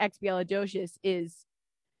Supercalifragilisticexpialidocious is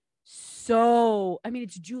so. I mean,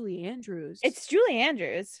 it's Julie Andrews. It's Julie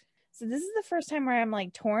Andrews. So this is the first time where I'm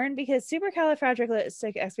like torn because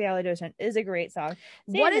Supercalifragilisticexpialidocious is a great song.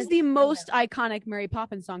 What is the most iconic Mary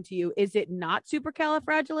Poppins song to you? Is it not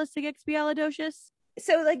Supercalifragilisticexpialidocious?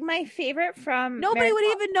 So like my favorite from nobody would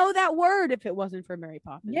even know that word if it wasn't for Mary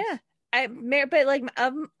Poppins. Yeah. But like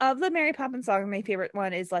of the Mary Poppins song, my favorite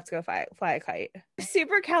one is "Let's Go Fly a Kite."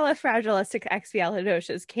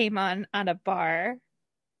 Supercalifragilisticexpialidocious came on a bar.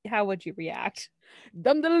 How would you react?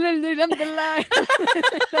 And with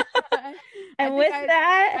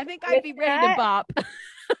that, I think I'd be ready to bop.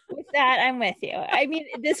 With that, I'm with you. I mean,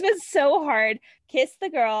 this was so hard. Kiss the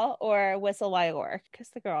Girl or Whistle While You Work. Kiss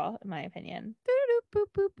the Girl, in my opinion.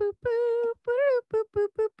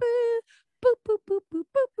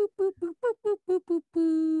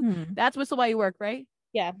 That's Whistle While You Work, right?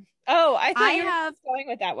 Yeah. Oh, I thought you were going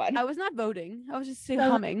with that one. I was not voting. I was just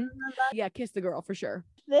humming. Yeah, Kiss the Girl for sure.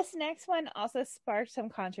 This next one also sparked some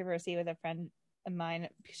controversy with a friend of mine.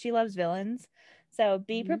 She loves villains. So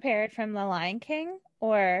Be Prepared from The Lion King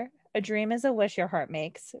or A Dream Is a Wish Your Heart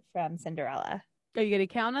Makes from Cinderella. Are you going to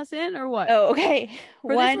count us in or what? Oh, okay.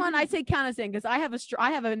 For this one, I say count us in because I have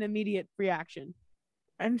an immediate reaction.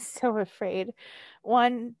 I'm so afraid.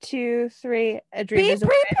 1, 2, 3. A dream Be is a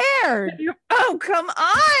wish. prepared. Oh, come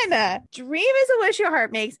on. Dream is a wish your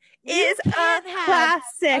heart makes You is a can't have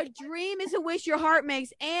classic. A dream is a wish your heart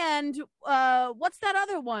makes. And what's that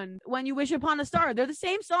other one? When you wish upon a star. They're the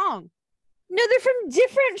same song. No, they're from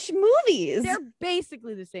different movies. They're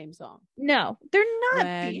basically the same song. No, they're not.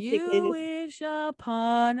 When basically you wish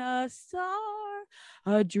upon a star,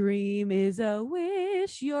 a dream is a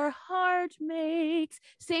wish your heart makes.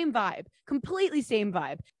 Same vibe. Completely same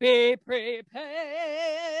vibe. Be prepared.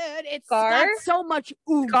 It's got so much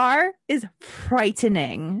oomph. Scar is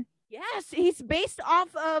frightening. Yes, he's based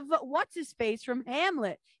off of what's his face from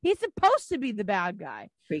Hamlet. He's supposed to be the bad guy.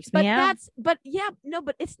 Freaks But me out. but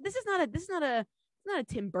this is not a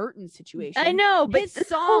Tim Burton situation. I know, but his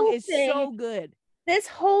song is so good. This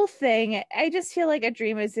whole thing, I just feel like a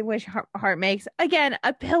dream is a wish heart makes. Again,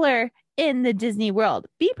 a pillar in the Disney world.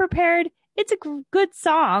 Be prepared. It's a good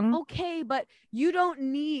song. Okay, but you don't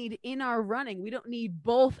need, in our running, we don't need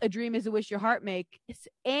both A Dream is a Wish Your Heart Makes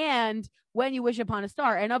and When You Wish Upon a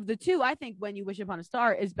Star. And of the two, I think When You Wish Upon a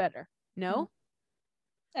Star is better. No?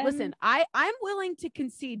 Listen, I'm willing to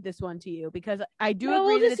concede this one to you because I do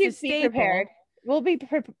agree that it's a staple. Prepared. We'll be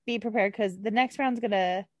prepared because the next round's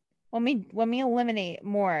gonna when we eliminate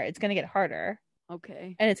more, it's gonna get harder.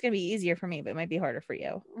 Okay. And it's gonna be easier for me, but it might be harder for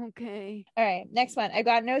you. Okay. All right, next one. I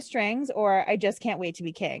got no strings, or I just can't wait to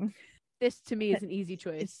be king. This to me is an easy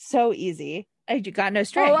choice. It's so easy. I got no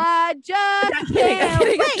strings. Oh, I just can't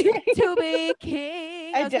wait to be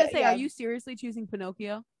king. I was gonna say, are you seriously choosing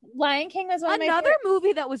Pinocchio? Lion King was one of another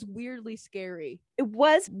movie that was weirdly scary. It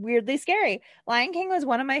was weirdly scary. Lion King was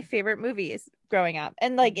one of my favorite movies growing up,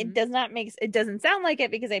 and like it doesn't sound like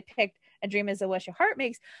it because I picked A Dream Is a Wish Your Heart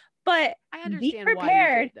Makes, but I understand Be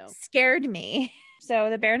Prepared why you did, scared me. So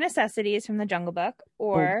the Bare Necessities from the Jungle Book,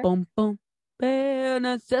 or boom, boom, boom. Bare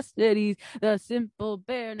necessities, the simple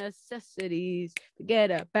bare necessities.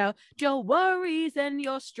 Forget about your worries and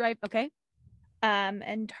your strife. Okay.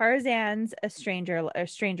 And Tarzan's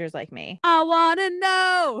Strangers Like Me. I wanna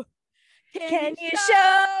know. Can you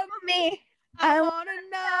show me? I wanna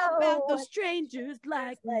know about those strangers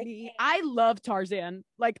like me. I love Tarzan.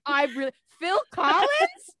 Like Phil Collins.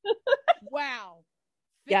 Wow.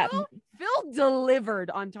 Phil delivered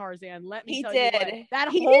on Tarzan. Let me tell you what. That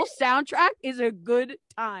whole soundtrack is a good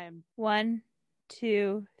time. 1,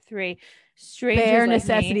 2, 3. Strangers Bare Like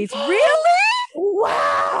necessities. Me. Really?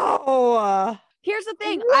 Wow. Here's the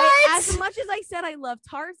thing. As much as I said I love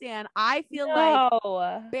Tarzan, I feel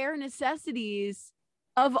like Bare Necessities,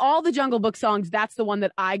 of all the Jungle Book songs, that's the one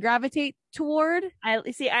that I gravitate toward. I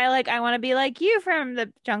Want to Be Like You from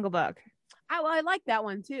the Jungle Book. I like that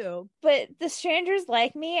one too. But the Strangers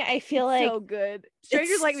Like Me, I feel like so good.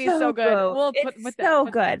 Strangers Like Me is so good. We'll put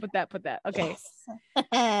that. Okay.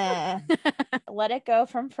 Yes. Let It Go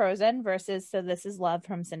from Frozen versus So This Is Love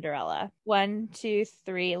from Cinderella. 1, 2,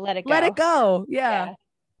 3. Let It Go. Let It Go. Yeah.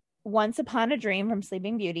 Once Upon a Dream from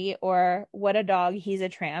Sleeping Beauty, or What a Dog, He's a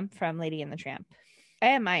Tramp from Lady and the Tramp. I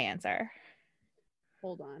have my answer.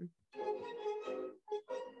 Hold on.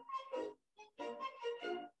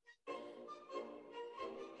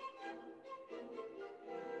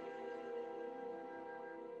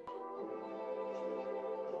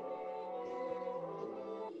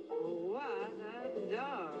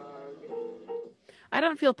 I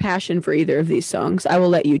don't feel passion for either of these songs. I will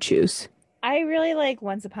let you choose. I really like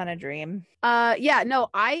Once Upon a Dream. I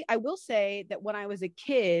will say that when I was a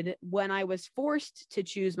kid, when I was forced to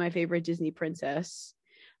choose my favorite Disney princess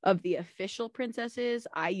of the official princesses,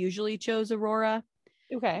 I usually chose Aurora.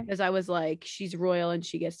 Okay. Because I was like, she's royal and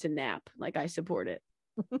she gets to nap. Like, I support it.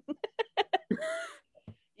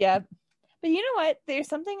 Yeah. But you know what? There's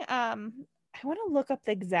something, I want to look up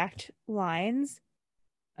the exact lines.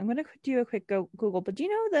 I'm going to do a quick Google, but do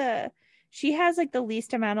you know she has like the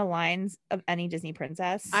least amount of lines of any Disney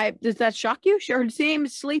princess? Does that shock you? Her name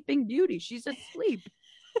is Sleeping Beauty. She's asleep.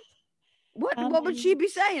 What would she be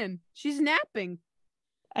saying? She's napping.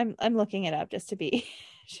 I'm looking it up just to be.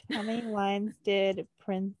 How many lines did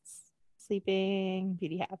Prince Sleeping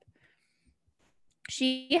Beauty have?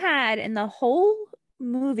 She had in the whole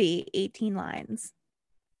movie 18 lines.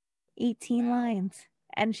 18 lines.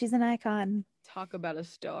 And she's an icon. Talk about a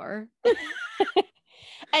star.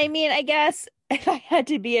 I mean, I guess if I had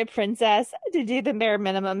to be a princess, to do the bare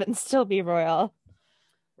minimum and still be royal.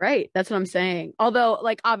 Right. That's what I'm saying. Although,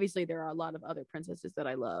 like, obviously there are a lot of other princesses that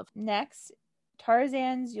I love. Next,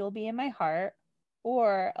 Tarzan's You'll Be in My Heart,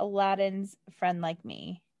 or Aladdin's Friend Like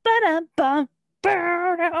Me. Ba-da-bum.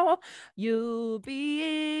 You'll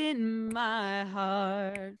be in my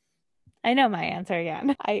heart. I know my answer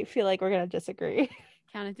again. I feel like we're going to disagree.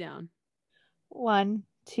 Count it down. 1,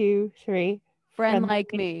 2, 3. Friend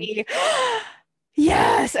Like Me.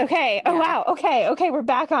 Yes. Okay. Oh Yeah. wow. Okay. We're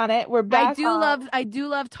back on it. We're back. I do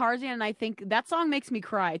love Tarzan, and I think that song makes me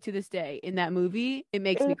cry to this day. In that movie, it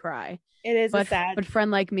makes me cry. It is but sad.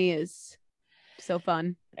 Friend Like Me is so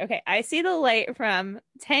fun. Okay, I see the light from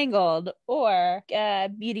Tangled or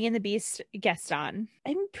Beauty and the Beast Gaston.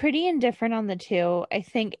 I'm pretty indifferent on the two. I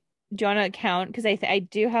think, do you want to count? Because I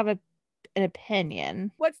do have an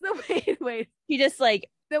opinion. What's the wait? He just like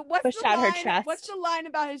pushed out her chest. What's the line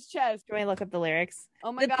about his chest? Do I look up the lyrics?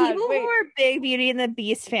 Oh my god! The people who are big Beauty and the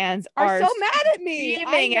Beast fans are so mad at me.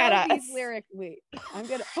 Screaming at us. These lyrics. Wait, I'm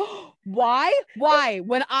gonna. Why?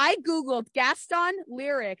 When I googled Gaston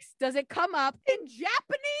lyrics, does it come up in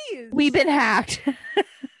Japanese? We've been hacked.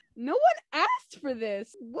 No one asked for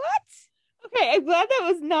this. What? Okay, I'm glad that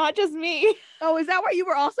was not just me. Oh, is that why you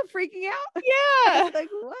were also freaking out? Yeah. Like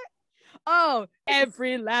what? Oh,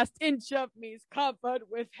 every last inch of me's covered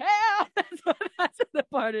with hair. That's what the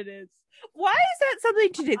part it is. Why is that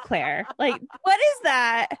something to declare? Like, what is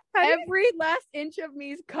that? Every last inch of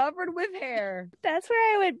me is covered with hair. That's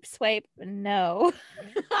where I would swipe no.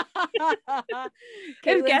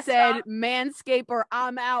 Caitlin said, "Manscape or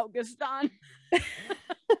I'm out, Gaston."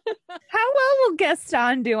 How well will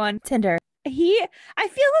Gaston do on Tinder? I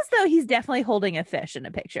feel as though he's definitely holding a fish in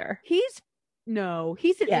a picture.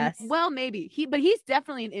 Yes. Well, maybe but he's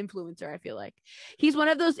definitely an influencer. I feel like he's one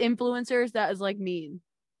of those influencers that is like mean,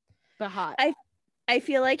 but hot. I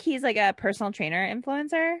feel like he's like a personal trainer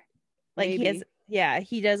influencer. Like maybe.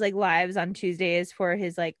 He does like lives on Tuesdays for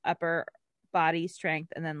his like upper body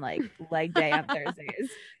strength, and then like leg day on Thursdays.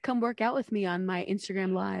 Come work out with me on my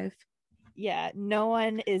Instagram live. Yeah, no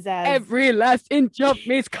one is as every last inch of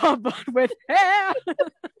me is covered with hair.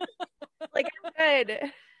 Like I'm good.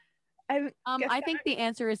 I think the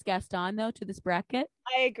answer is Gaston, though, to this bracket.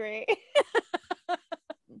 I agree.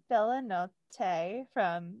 Bella Notte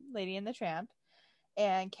from Lady and the Tramp,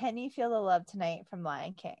 and Can You Feel the Love Tonight from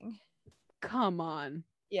Lion King. Come on.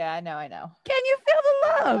 Yeah, I know. Can you feel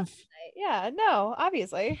the love? Yeah, no,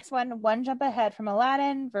 obviously. It's one jump ahead from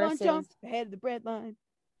Aladdin versus one jump ahead of the bread line.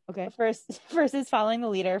 Okay. Versus Following the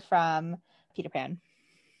Leader from Peter Pan.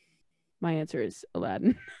 My answer is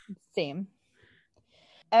Aladdin. Same.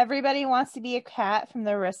 Everybody Wants to Be a Cat from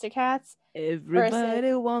the Aristocats.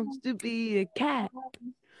 Everybody wants to be a cat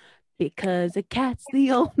because a cat's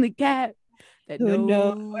the only cat that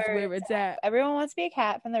knows where it's at. Everyone Wants to Be a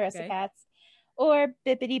Cat from the Aristocats. Or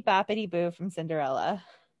Bippity Boppity Boo from Cinderella.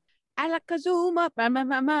 Alakazuma,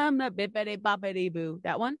 bippity boppity boo.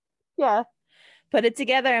 That one? Yeah. Put it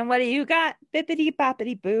together, and what do you got? Bippity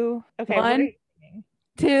Boppity Boo. Okay. 1,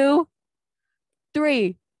 2,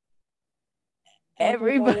 3.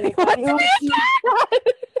 Everybody wants to be a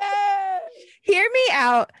cat. Hear me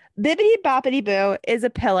out. Bippity Boppity Boo is a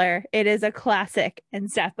pillar. It is a classic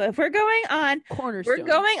and stuff. But if we're going on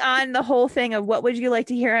the whole thing of what would you like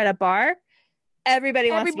to hear at a bar?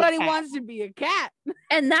 Everybody wants to be a cat.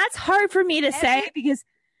 And that's hard for me to say because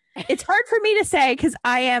it's hard for me to say because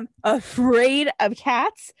I am afraid of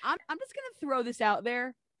cats. I'm just going to throw this out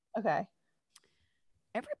there. Okay.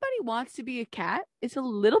 Everybody Wants to Be a Cat is a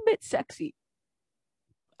little bit sexy.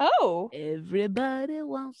 Oh. Everybody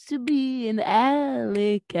wants to be an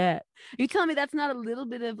alley cat. You telling me that's not a little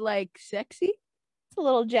bit of like sexy? It's a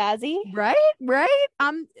little jazzy. Right?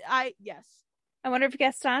 Yes. I wonder if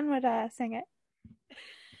Gaston would sing it.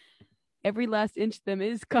 Every last inch of them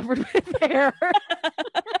is covered with hair.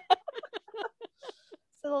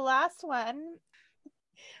 So the last one,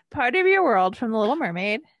 Part of Your World from The Little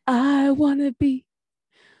Mermaid. I want to be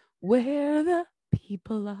where the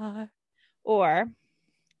people are. Or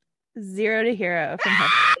Zero to Hero from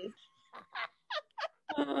Hercules.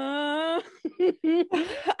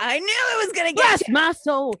 I knew it was gonna get my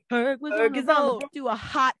soul. Hercules on. Do a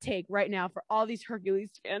hot take right now for all these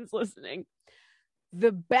Hercules fans listening.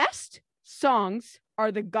 The best songs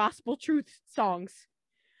are the gospel truth songs.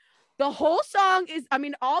 The whole song is,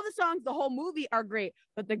 all the songs, the whole movie are great,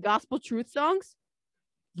 but the gospel truth songs,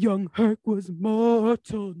 young Herc was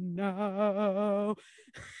mortal now.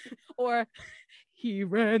 Or he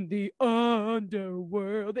ran the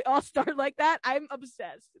underworld. They all start like that. I'm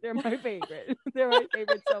obsessed. They're my favorite. They're my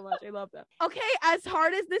favorite so much. I love them. Okay, as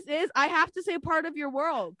hard as this is, I have to say Part of Your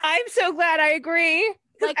World. I'm so glad I agree.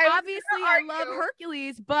 Like, obviously, I love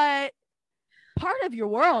Hercules, but Part of Your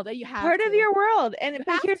World. You have Part of Your World. And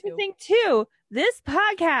but here's the thing, too. This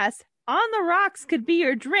podcast, On the Rocks, could be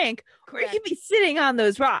your drink. Correct. Or you could be sitting on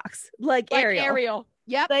those rocks. Like Ariel.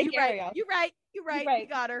 Yep, like you're Ariel. Right. You're right. You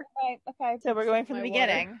got her. Okay. So we're going from the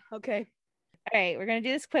beginning. Okay. All right. We're going to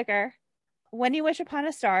do this quicker. When You Wish Upon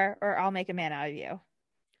a Star or I'll Make a Man Out of You.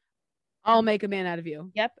 I'll Make a Man Out of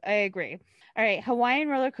You. Yep, I agree. All right, Hawaiian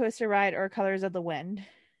Roller Coaster Ride or Colors of the Wind.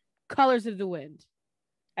 Colors of the Wind.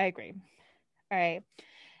 I agree. All right,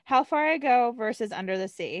 How Far I Go versus Under the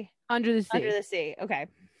Sea. Under the Sea. Under the Sea. Okay,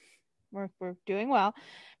 we're doing well.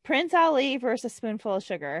 Prince Ali versus Spoonful of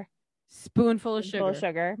Sugar. Spoonful of Spoonful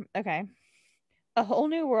Sugar. of Sugar. Okay. A Whole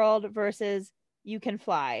New World versus You Can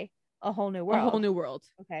Fly. A Whole New World. A Whole New World.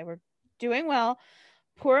 Okay, we're doing well.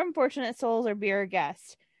 Poor Unfortunate Souls or Be Our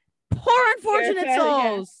Guest. Poor Unfortunate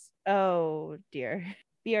Souls. Oh dear.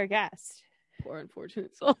 Be Our Guest. Poor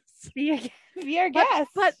Unfortunate Souls. Be Our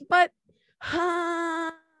Guest. But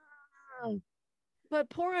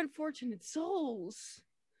Poor Unfortunate Souls.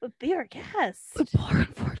 But Be Our Guest. But Poor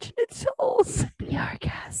Unfortunate Souls. Be Our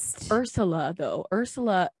Guest. Ursula, though.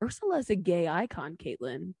 Ursula is a gay icon,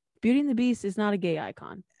 Caitlin. Beauty and the Beast is not a gay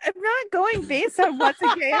icon. I'm not going based on what's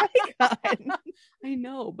a gay icon. I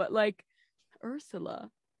know, but like Ursula.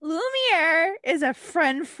 Lumiere is a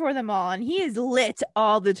friend for them all, and he is lit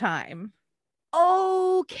all the time.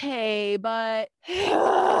 Okay, but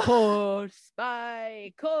course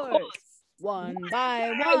by course, one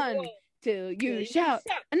by one, till you shout,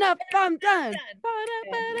 enough, I'm done.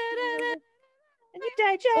 And you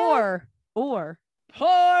die, Joe. Or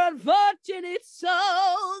poor unfortunate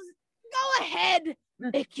souls. Go ahead,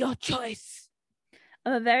 make your choice.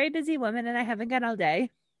 I'm a very busy woman, and I haven't got all day.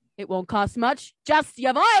 It won't cost much, just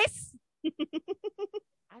your voice.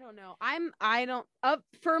 I don't know.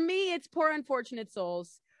 For me, it's Poor Unfortunate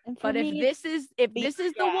Souls. But if this is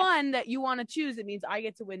the one that you want to choose, it means I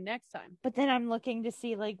get to win next time. But then I'm looking to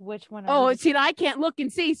see like which one. See, I can't look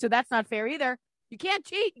and see, so that's not fair either. You can't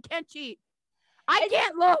cheat. You can't cheat. I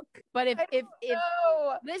can't look. But if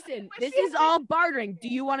listen, this is all bartering. Do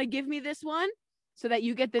you want to give me this one so that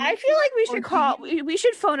you get the? I feel like we should call. We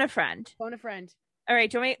should phone a friend. Phone a friend. All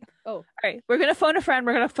right. Do you want me? Oh, all right. We're gonna phone a friend.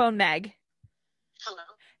 We're gonna phone Meg. Hello.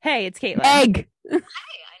 Hey, it's Caitlin. Hey, I know.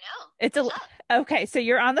 It's okay. So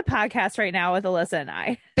you're on the podcast right now with Alyssa and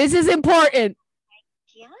I. This is important.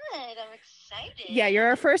 Good. I'm excited. Yeah, you're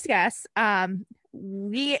our first guest.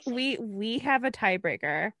 We have a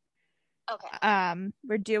tiebreaker. Okay.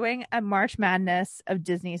 We're doing a March Madness of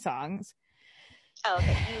Disney songs. Oh,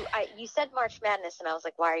 okay. You said March Madness, and I was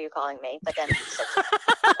like, why are you calling me? But then you said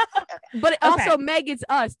okay. But also, Meg, it's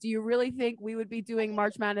us. Do you really think we would be doing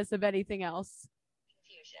March Madness of anything else?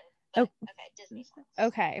 Confusion. Okay, Disney songs.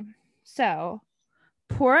 Okay. So,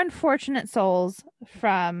 Poor Unfortunate Souls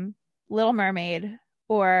from Little Mermaid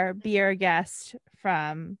or Be Our Guest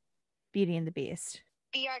from Beauty and the Beast.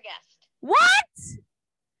 Be Our Guest. What?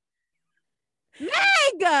 Meg!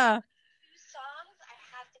 2 songs, I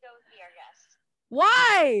have to go with Be Our Guest.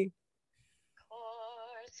 Why?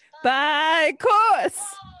 Course by course.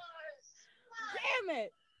 Damn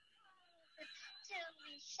it.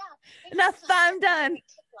 Enough, I'm done. You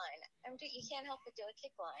can't help but do a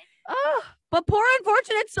kick line. Oh, but Poor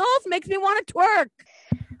Unfortunate Souls makes me want to twerk.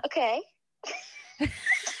 Okay.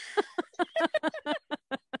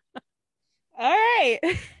 All right.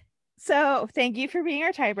 So thank you for being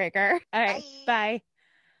our tiebreaker. All right. Bye.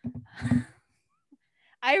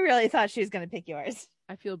 I really thought she was going to pick yours.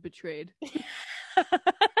 I feel betrayed.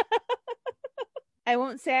 I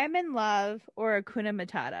Won't Say I'm in Love or Hakuna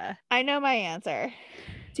Matata. I know my answer.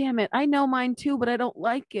 Damn it. I know mine too, but I don't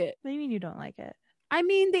like it. What do you mean you don't like it? I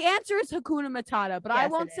mean, the answer is Hakuna Matata, but yes, I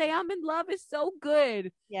Won't Say I'm in Love is so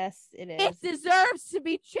good. Yes, it is. It deserves to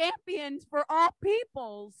be championed for all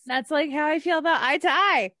peoples. That's like how I feel about Eye to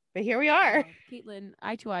Eye. But here we are. Caitlin,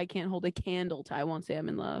 Eye to Eye can't hold a candle to I Won't Say I'm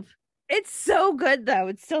in Love. It's so good, though.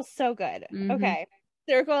 It's still so good. Mm-hmm. Okay.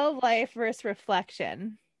 Circle of Life versus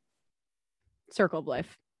Reflection. Circle of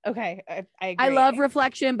Life. Okay, I agree. I love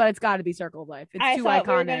Reflection, but it's got to be Circle of Life. It's too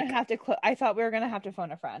iconic. I thought we were gonna have to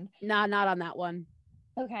phone a friend. Nah, not on that one.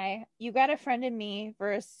 Okay, You Got a Friend in Me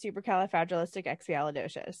versus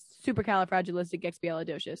Supercalifragilisticexpialidocious.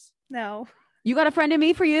 Supercalifragilisticexpialidocious. No. You Got a Friend in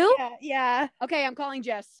Me for you? Yeah. Okay, I'm calling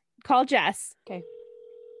Jess. Call Jess. Okay.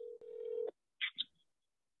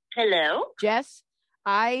 Hello? Jess,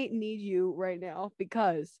 I need you right now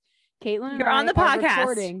because Caitlin and You're on the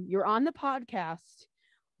podcast. You're on the podcast.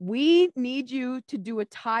 We need you to do a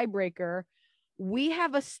tiebreaker. We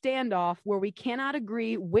have a standoff where we cannot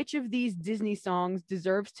agree which of these Disney songs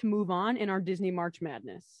deserves to move on in our Disney March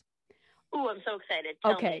Madness. Oh, I'm so excited.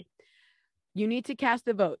 Tell me. You need to cast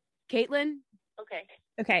a vote. Caitlin?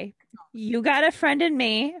 Okay. You Got a Friend in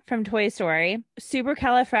Me from Toy Story.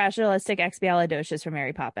 Supercalifragilisticexpialidocious from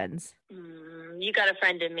Mary Poppins. You Got a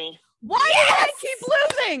Friend in Me. Why do I keep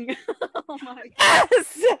losing? Oh my God.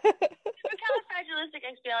 Yes! Unrealistic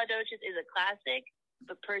Expialidocious is a classic,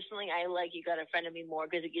 but personally, I like You Got a Friend of Me more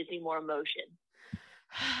because it gives me more emotion.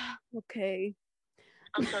 Okay.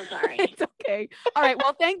 I'm so sorry. It's okay. All right.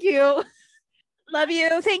 Well, thank you. Love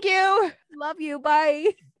you. Thank you. Love you. Bye.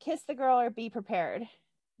 Kiss the girl or be prepared.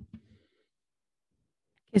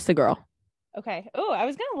 Kiss the girl. Okay. Oh, I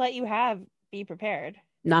was going to let you have be prepared.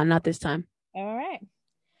 Nah, not this time. All right.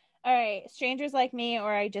 All right. Strangers Like Me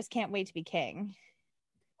or I Just Can't Wait to Be King.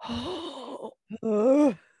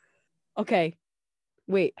 Okay.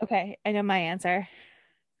 Wait. Okay. I know my answer.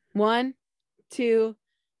 1, 2,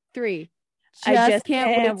 3. I just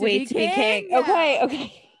can't wait to be king. Yeah.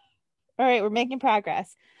 Okay. All right. We're making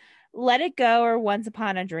progress. Let It Go or Once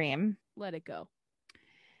Upon a Dream. Let it go.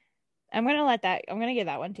 I'm going to give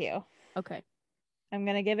that one to you. Okay. I'm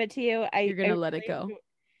going to give it to you. You're going to let it go.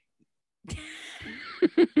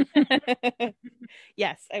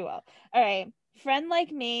 Yes, I will. All right. Friend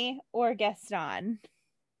Like Me or Gaston?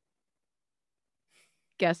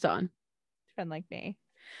 Gaston. Friend Like Me.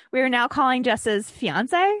 We are now calling Jess's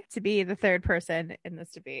fiance to be the third person in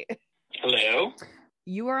this debate. Hello?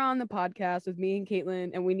 You are on the podcast with me and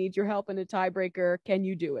Caitlin, and we need your help in a tiebreaker. Can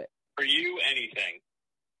you do it? For you, anything.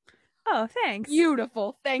 Oh, thanks.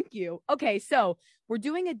 Beautiful. Thank you. Okay, so we're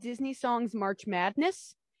doing a Disney Songs March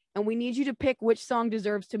Madness, and we need you to pick which song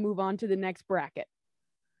deserves to move on to the next bracket.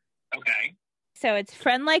 Okay. So it's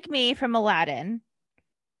Friend Like Me from Aladdin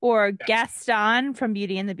or Gaston from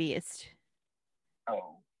Beauty and the Beast.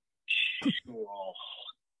 Oh.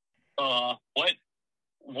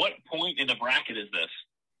 What point in the bracket is this?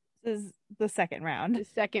 This is the second round. The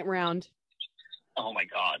second round. Oh my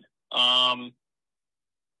God. I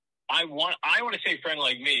want to say Friend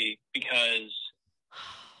Like Me because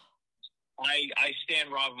I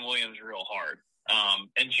stand Robin Williams real hard.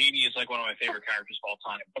 And Genie is like one of my favorite characters of all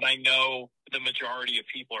time. But I know the majority of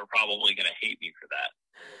people are probably going to hate me for that.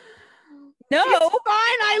 No, It's fine.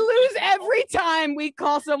 I lose every time we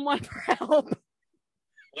call someone for help.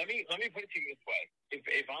 Let me put it to you this way.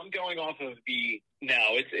 If I'm going off of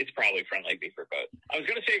it's probably Friend Like Me for both. I was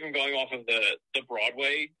gonna say if I'm going off of the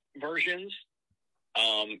Broadway versions,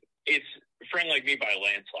 it's Friend Like Me by a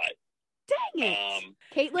landslide. Dang it.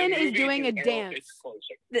 Caitlin is doing a dance. It's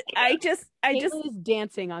closer. Caitlin is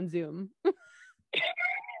dancing on Zoom.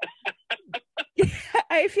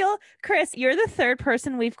 I feel, Chris, you're the third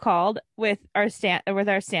person we've called with our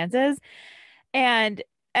stances, and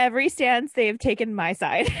every stance they've taken my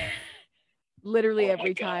side. Literally Oh my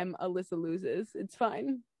every God. time Alyssa loses. It's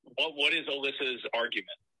fine. What is Alyssa's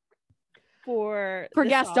argument? For the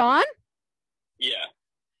Gaston? song. Yeah.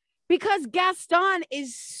 Because Gaston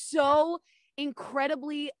is so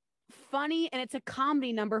incredibly funny, and it's a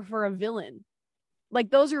comedy number for a villain.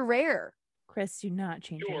 Like, those are rare. Chris, do not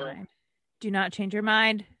change your Sure. mind. Do not change your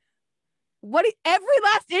mind. Every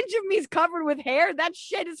last inch of me is covered with hair. That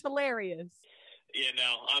shit is hilarious. Yeah,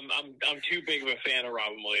 no, I'm too big of a fan of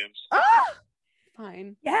Robin Williams. Ah!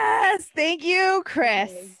 Fine. Yes, thank you,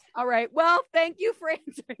 Chris. Okay. All right. Well, thank you for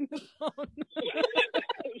answering the phone.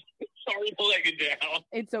 Sorry to let you down.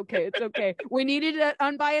 It's okay. It's okay. We needed an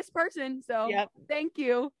unbiased person, so Yep. thank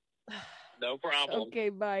you. No problem. Okay,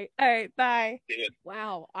 bye. All right, bye.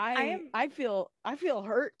 Wow, I I feel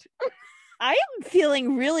hurt. I am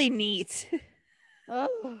feeling really neat.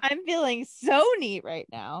 Oh. I'm feeling so neat right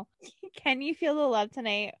now. Can you feel the love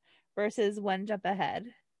tonight versus One Jump Ahead?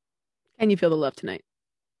 Can you feel the love tonight?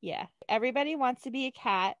 Yeah. Everybody wants to be a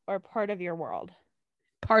cat or part of your world.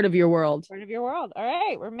 Part of your world. Part of your world. All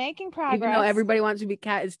right. We're making progress. Even though everybody wants to be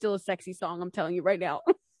cat, is still a sexy song. I'm telling you right now.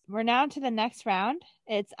 We're now to the next round.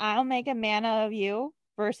 It's I'll Make a Man Out of You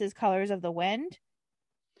versus Colors of the Wind.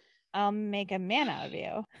 I'll make a man out of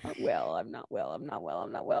you. Well, I'm not well.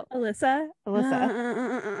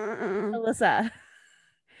 Alyssa.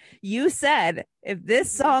 You said if this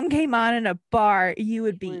song came on in a bar, you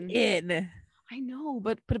would be in. I know,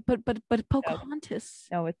 but Pocahontas.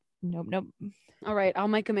 No, nope. All right, I'll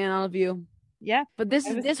make a man out of you. Yeah, but this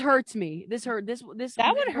hurts me. This that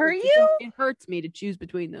really would hurt hurts. you. It hurts me to choose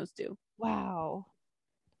between those two. Wow.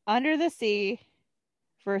 Under the Sea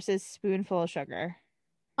versus Spoonful of Sugar.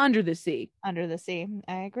 Under the Sea. Under the Sea.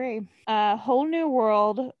 I agree. Whole New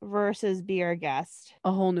World versus Be Our Guest.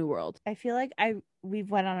 A Whole New World. I feel like we've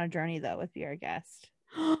went on a journey though with Be Our Guest.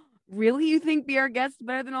 Really? You think Be Our Guest is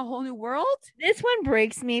better than A Whole New World? This one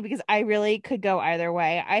breaks me because I really could go either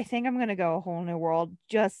way. I think I'm gonna go A Whole New World.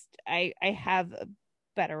 Just I have a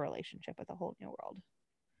better relationship with A Whole New World.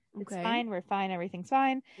 Okay. It's fine. We're fine. Everything's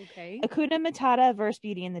fine. Okay. Hakuna Matata versus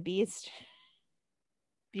Beauty and the Beast.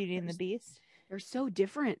 Beauty and the Beast. They're so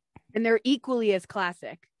different, and they're equally as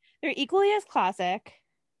classic. They're equally as classic.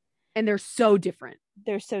 And they're so different.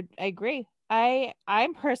 I agree.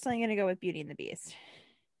 I'm personally gonna go with Beauty and the Beast.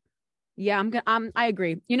 Yeah, I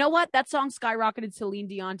agree. You know what? That song skyrocketed Celine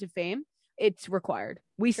Dion to fame. It's required.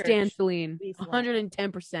 We Sure. stand Celine. We stand.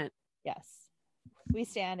 110%. Yes. We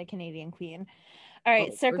stand a Canadian queen. All right,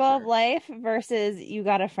 Oh, for Circle of sure. Life versus You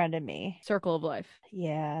Got a Friend in Me. Circle of Life.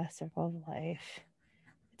 Yeah, Circle of Life.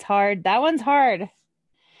 It's hard. That one's hard.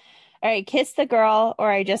 All right, Kiss the Girl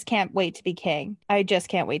or I Just Can't Wait to Be King. I Just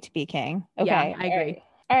Can't Wait to Be King. Okay. Yeah, I agree.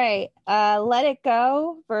 All right. Let It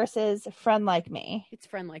Go versus Friend Like Me. It's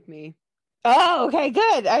Friend Like Me. Oh, okay,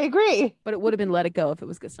 good. I agree. But it would have been Let It Go if it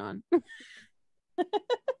was Gaston.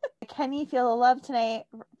 Can You Feel the Love Tonight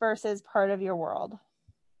versus Part of Your World.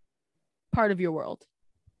 Part of Your World.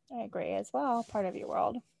 I agree as well. Part of Your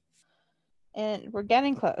World. And we're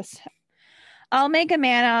getting close. I'll Make a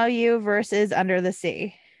Man Out of You versus Under the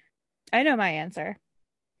Sea. I know my answer.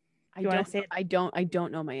 I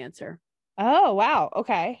don't know my answer. Oh, wow.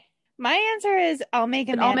 Okay. My answer is I'll Make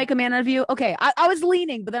a Man out of You. Okay. I was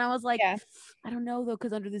leaning, but then I was like, yeah. I don't know though,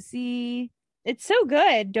 because Under the Sea. It's so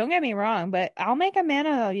good. Don't get me wrong, but I'll Make a Man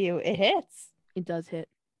Out of You. It hits. It does hit.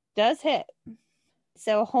 Does hit.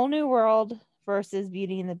 So Whole New World versus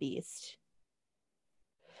Beauty and the Beast.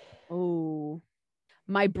 Oh.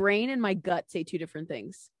 My brain and my gut say two different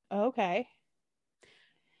things. Okay.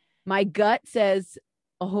 My gut says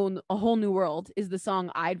a whole new world is the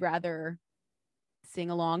song I'd rather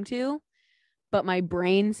sing along to, but my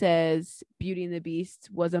brain says Beauty and the Beast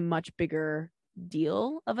was a much bigger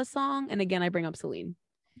deal of a song. And again, I bring up Celine.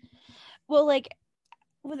 Well, like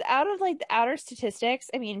without of like the outer statistics,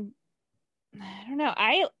 I mean, I don't know.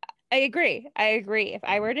 I agree. If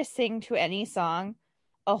I were to sing to any song,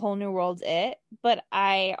 A Whole New World's it, but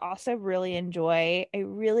I also really enjoy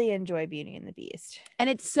Beauty and the Beast. And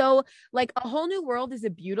it's so like A Whole New World is a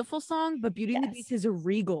beautiful song, but Beauty and the Beast is a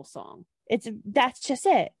regal song. That's just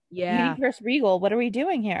it. Yeah. Beauty versus regal. What are we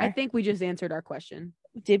doing here? I think we just answered our question.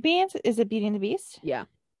 Did we answer? Is it Beauty and the Beast? Yeah.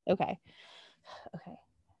 Okay.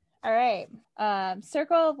 All right.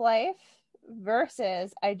 Circle of Life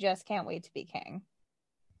versus I Just Can't Wait to Be King.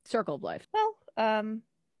 Circle of Life. Well,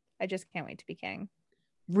 I Just Can't Wait to Be King.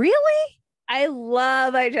 Really? I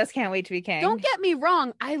love I Just Can't Wait to Be King. Don't get me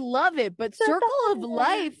wrong. I love it, but Circle of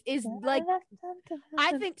Life is like,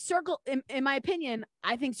 I think in my opinion,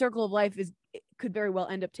 I think Circle of Life could very well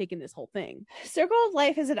end up taking this whole thing. Circle of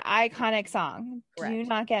Life is an iconic song. Correct. Do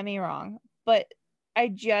not get me wrong. But I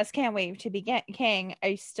Just Can't Wait to Be King,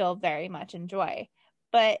 I still very much enjoy.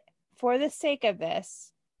 But for the sake of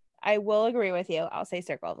this, I will agree with you. I'll say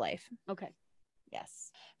Circle of Life. Okay.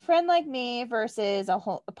 Yes. Friend Like Me versus a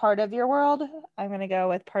Part of Your World. I'm going to go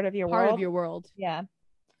with Part of Your World. Part of Your World. Yeah.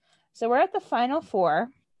 So we're at the final four.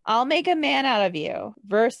 I'll Make a Man Out of You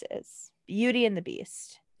versus Beauty and the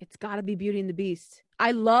Beast. It's got to be Beauty and the Beast.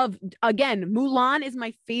 I love, again, Mulan is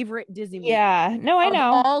my favorite Disney movie. Yeah. No, I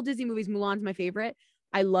know. Of all Disney movies, Mulan's my favorite.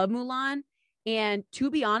 I love Mulan. And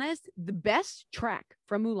to be honest, the best track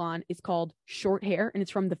from Mulan is called Short Hair, and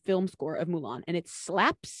it's from the film score of Mulan, and it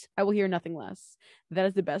slaps. I will hear nothing less. That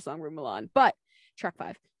is the best song from Mulan. But track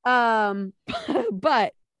 5.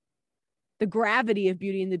 But the gravity of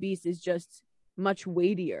Beauty and the Beast is just much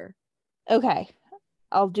weightier. Okay.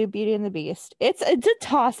 I'll do Beauty and the Beast. It's a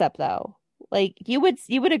toss up though. Like you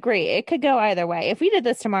would agree. It could go either way. If we did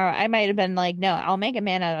this tomorrow, I might have been like, no, I'll Make a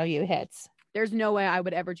Man Out of You hits. There's no way I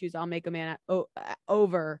would ever choose I'll Make a Man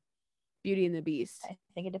over Beauty and the Beast. I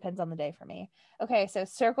think it depends on the day for me. Okay, so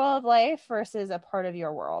Circle of Life versus A Part of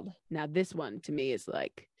Your World. Now this one to me is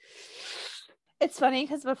like, it's funny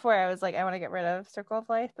because before I was like, I want to get rid of Circle of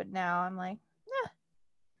Life, but now I'm like,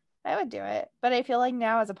 I would do it. But I feel like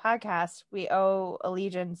now as a podcast, we owe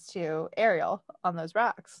allegiance to Ariel on Those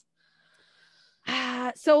Rocks.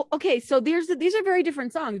 So these are very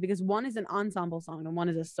different songs because one is an ensemble song and one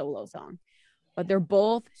is a solo song, but they're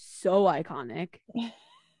both so iconic.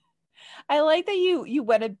 I like that you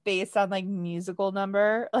went it based on like musical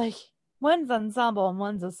number, like one's ensemble and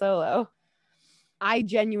one's a solo. I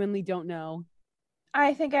genuinely don't know.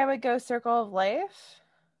 I think I would go Circle of Life.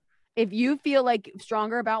 If you feel like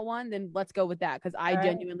stronger about one, then let's go with that because I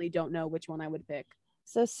genuinely don't know which one I would pick.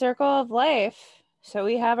 So Circle of Life. So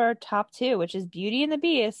we have our top 2, which is Beauty and the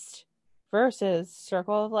Beast versus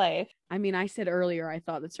Circle of Life. I mean, I said earlier I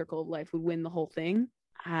thought that Circle of Life would win the whole thing.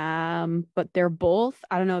 But they're both,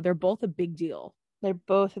 I don't know, they're both a big deal. They're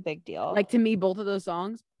both a big deal. Like to me, both of those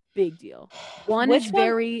songs, big deal. One is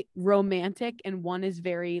very romantic and one is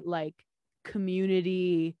very like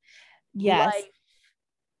community. Yes. Life,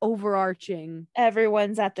 overarching.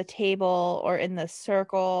 Everyone's at the table or in the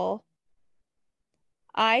circle.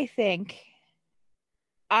 I think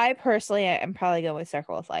I personally am probably going with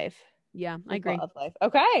Circle of Life. Yeah, I agree. Circle of Life.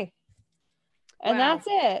 Okay. And Wow. that's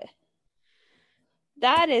it.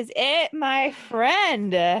 That is it, my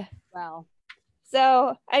friend. Wow.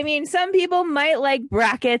 So, I mean, some people might like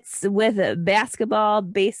brackets with basketball,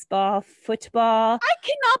 baseball, football. I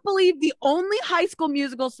cannot believe the only High School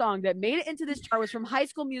Musical song that made it into this chart was from High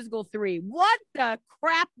School Musical 3. What the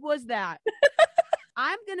crap was that?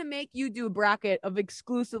 I'm going to make you do a bracket of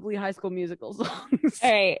exclusively High School Musical songs.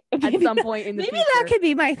 All right. At some point in the maybe future. that could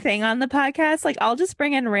be my thing on the podcast. Like, I'll just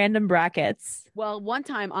bring in random brackets. Well, one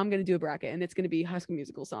time I'm going to do a bracket and it's going to be High School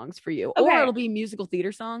Musical songs for you. Okay. Or it'll be musical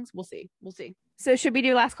theater songs. We'll see. We'll see. So, should we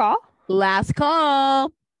do last call? Last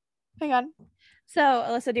call. Hang on. So,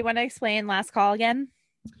 Alyssa, do you want to explain last call again?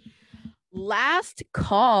 Last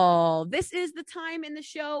call. This is the time in the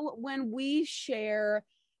show when we share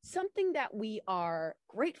something that we are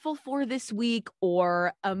grateful for this week,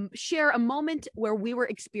 or share a moment where we were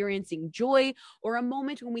experiencing joy, or a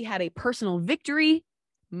moment when we had a personal victory.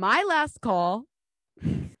 My last call,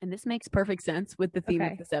 and this makes perfect sense with the theme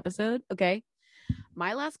of this episode. Okay.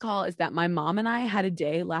 My last call is that my mom and I had a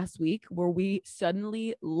day last week where we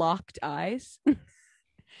suddenly locked eyes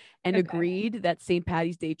and agreed that St.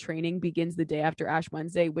 Patty's Day training begins the day after Ash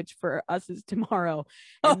Wednesday, which for us is tomorrow.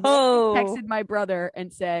 And texted my brother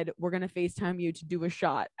and said, we're going to FaceTime you to do a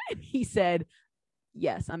shot. And he said,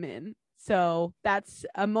 yes, I'm in. So that's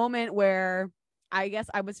a moment where I guess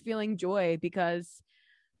I was feeling joy because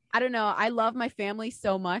I don't know. I love my family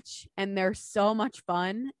so much and they're so much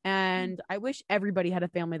fun. And I wish everybody had a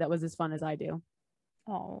family that was as fun as I do.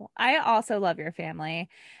 Oh, I also love your family.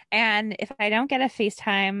 And if I don't get a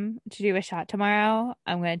FaceTime to do a shot tomorrow,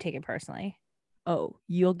 I'm going to take it personally. Oh,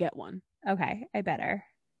 you'll get one. Okay. I better.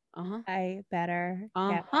 I better.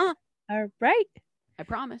 All right. I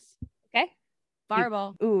promise. Okay.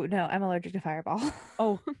 Fireball. Ooh, no, I'm allergic to Fireball.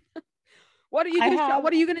 Oh, what are you going to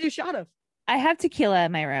what are you going to do shot of? I have tequila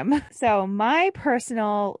in my room. So my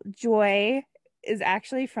personal joy is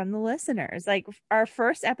actually from the listeners. Like, our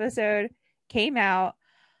first episode came out,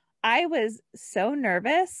 I was so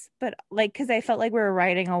nervous, but like, because I felt like we were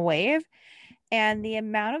riding a wave, and the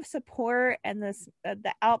amount of support and this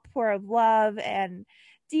the outpour of love and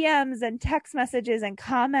DMs and text messages and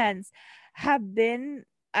comments have been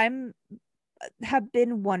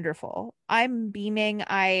wonderful. I'm beaming.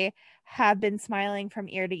 I have been smiling from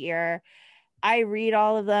ear to ear. I read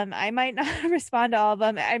all of them. I might not respond to all of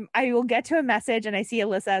them. I will get to a message and I see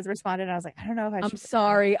Alyssa has responded. And I was like, I don't know if I should. I'm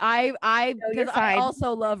sorry. I I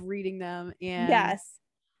also love reading them, and yes,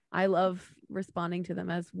 I love responding to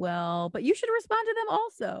them as well. But you should respond to them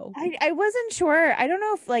also. I wasn't sure. I don't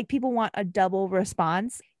know if like people want a double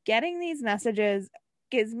response. Getting these messages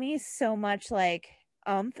gives me so much like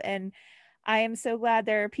oomph, and I am so glad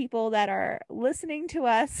there are people that are listening to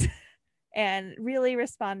us and really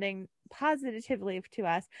responding positively to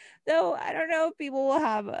us. Though I don't know if people will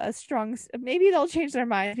have a strong, maybe they'll change their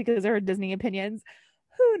minds because they're Disney opinions.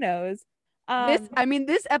 Who knows?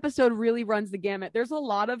 This episode really runs the gamut. There's a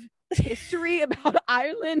lot of history about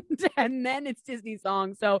Ireland, and then it's Disney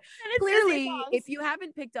songs. So clearly, if you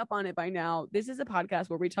haven't picked up on it by now, this is a podcast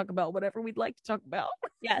where we talk about whatever we'd like to talk about.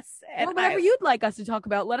 Yes, and or whatever you'd like us to talk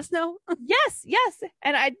about, let us know. Yes.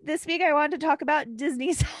 And this week I wanted to talk about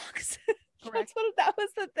Disney songs. That was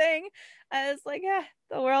the thing. I was like, yeah,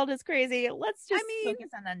 the world is crazy. Let's just focus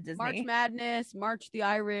on Disney. March Madness, March the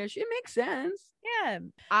Irish. It makes sense. Yeah.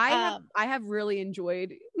 I have really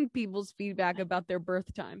enjoyed people's feedback about their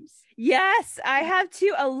birth times. Yes, I have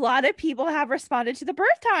too. A lot of people have responded to the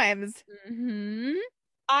birth times. Mm-hmm.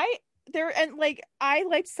 I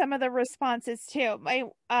liked some of the responses too. My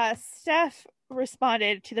Steph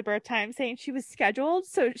responded to the birth time saying she was scheduled,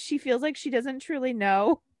 so she feels like she doesn't truly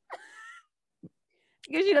know.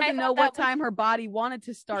 Because she doesn't know what time her body wanted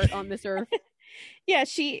to start on this earth. Yeah,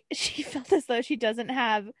 she felt as though she doesn't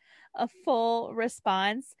have a full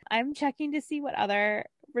response. I'm checking to see what other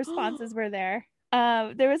responses were there.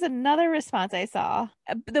 There was another response I saw.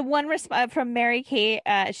 The one response from Mary Kate,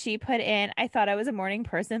 she put in, I thought I was a morning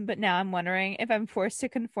person, but now I'm wondering if I'm forced to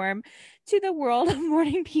conform to the world of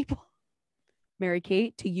morning people. Mary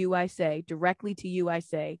Kate, to you I say, directly to you I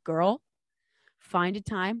say, girl, find a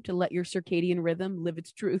time to let your circadian rhythm live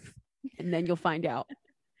its truth, and then you'll find out.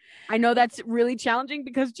 I know that's really challenging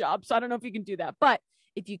because jobs, so I don't know if you can do that, but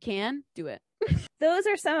if you can, do it. Those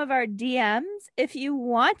are some of our DMs. If you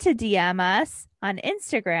want to DM us on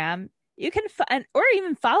Instagram, you can, or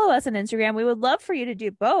even follow us on Instagram. We would love for you to do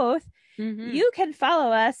both. Mm-hmm. You can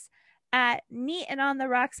follow us at Neat and on the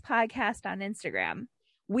Rocks podcast on Instagram.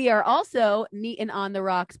 We are also Neatin' on the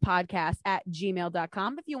Rocks podcast at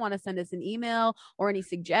gmail.com. If you want to send us an email or any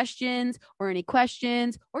suggestions or any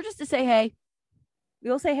questions or just to say hey, we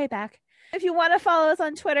will say hey back. If you want to follow us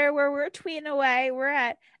on Twitter, where we're tweeting away, we're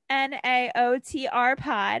at NAOTR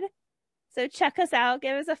pod. So check us out,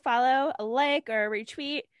 give us a follow, a like, or a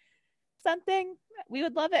retweet, something. We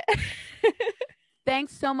would love it.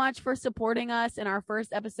 Thanks so much for supporting us in our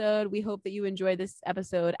first episode. We hope that you enjoy this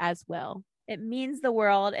episode as well. It means the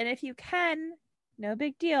world. And if you can, no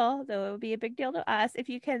big deal, though it would be a big deal to us, if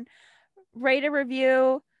you can rate a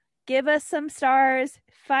review, give us some stars,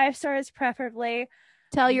 5 stars preferably.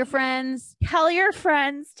 Tell your friends. Tell your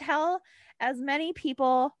friends. Tell as many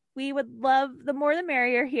people. We would love, the more the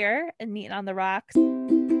merrier here and Neatin' on the Rocks.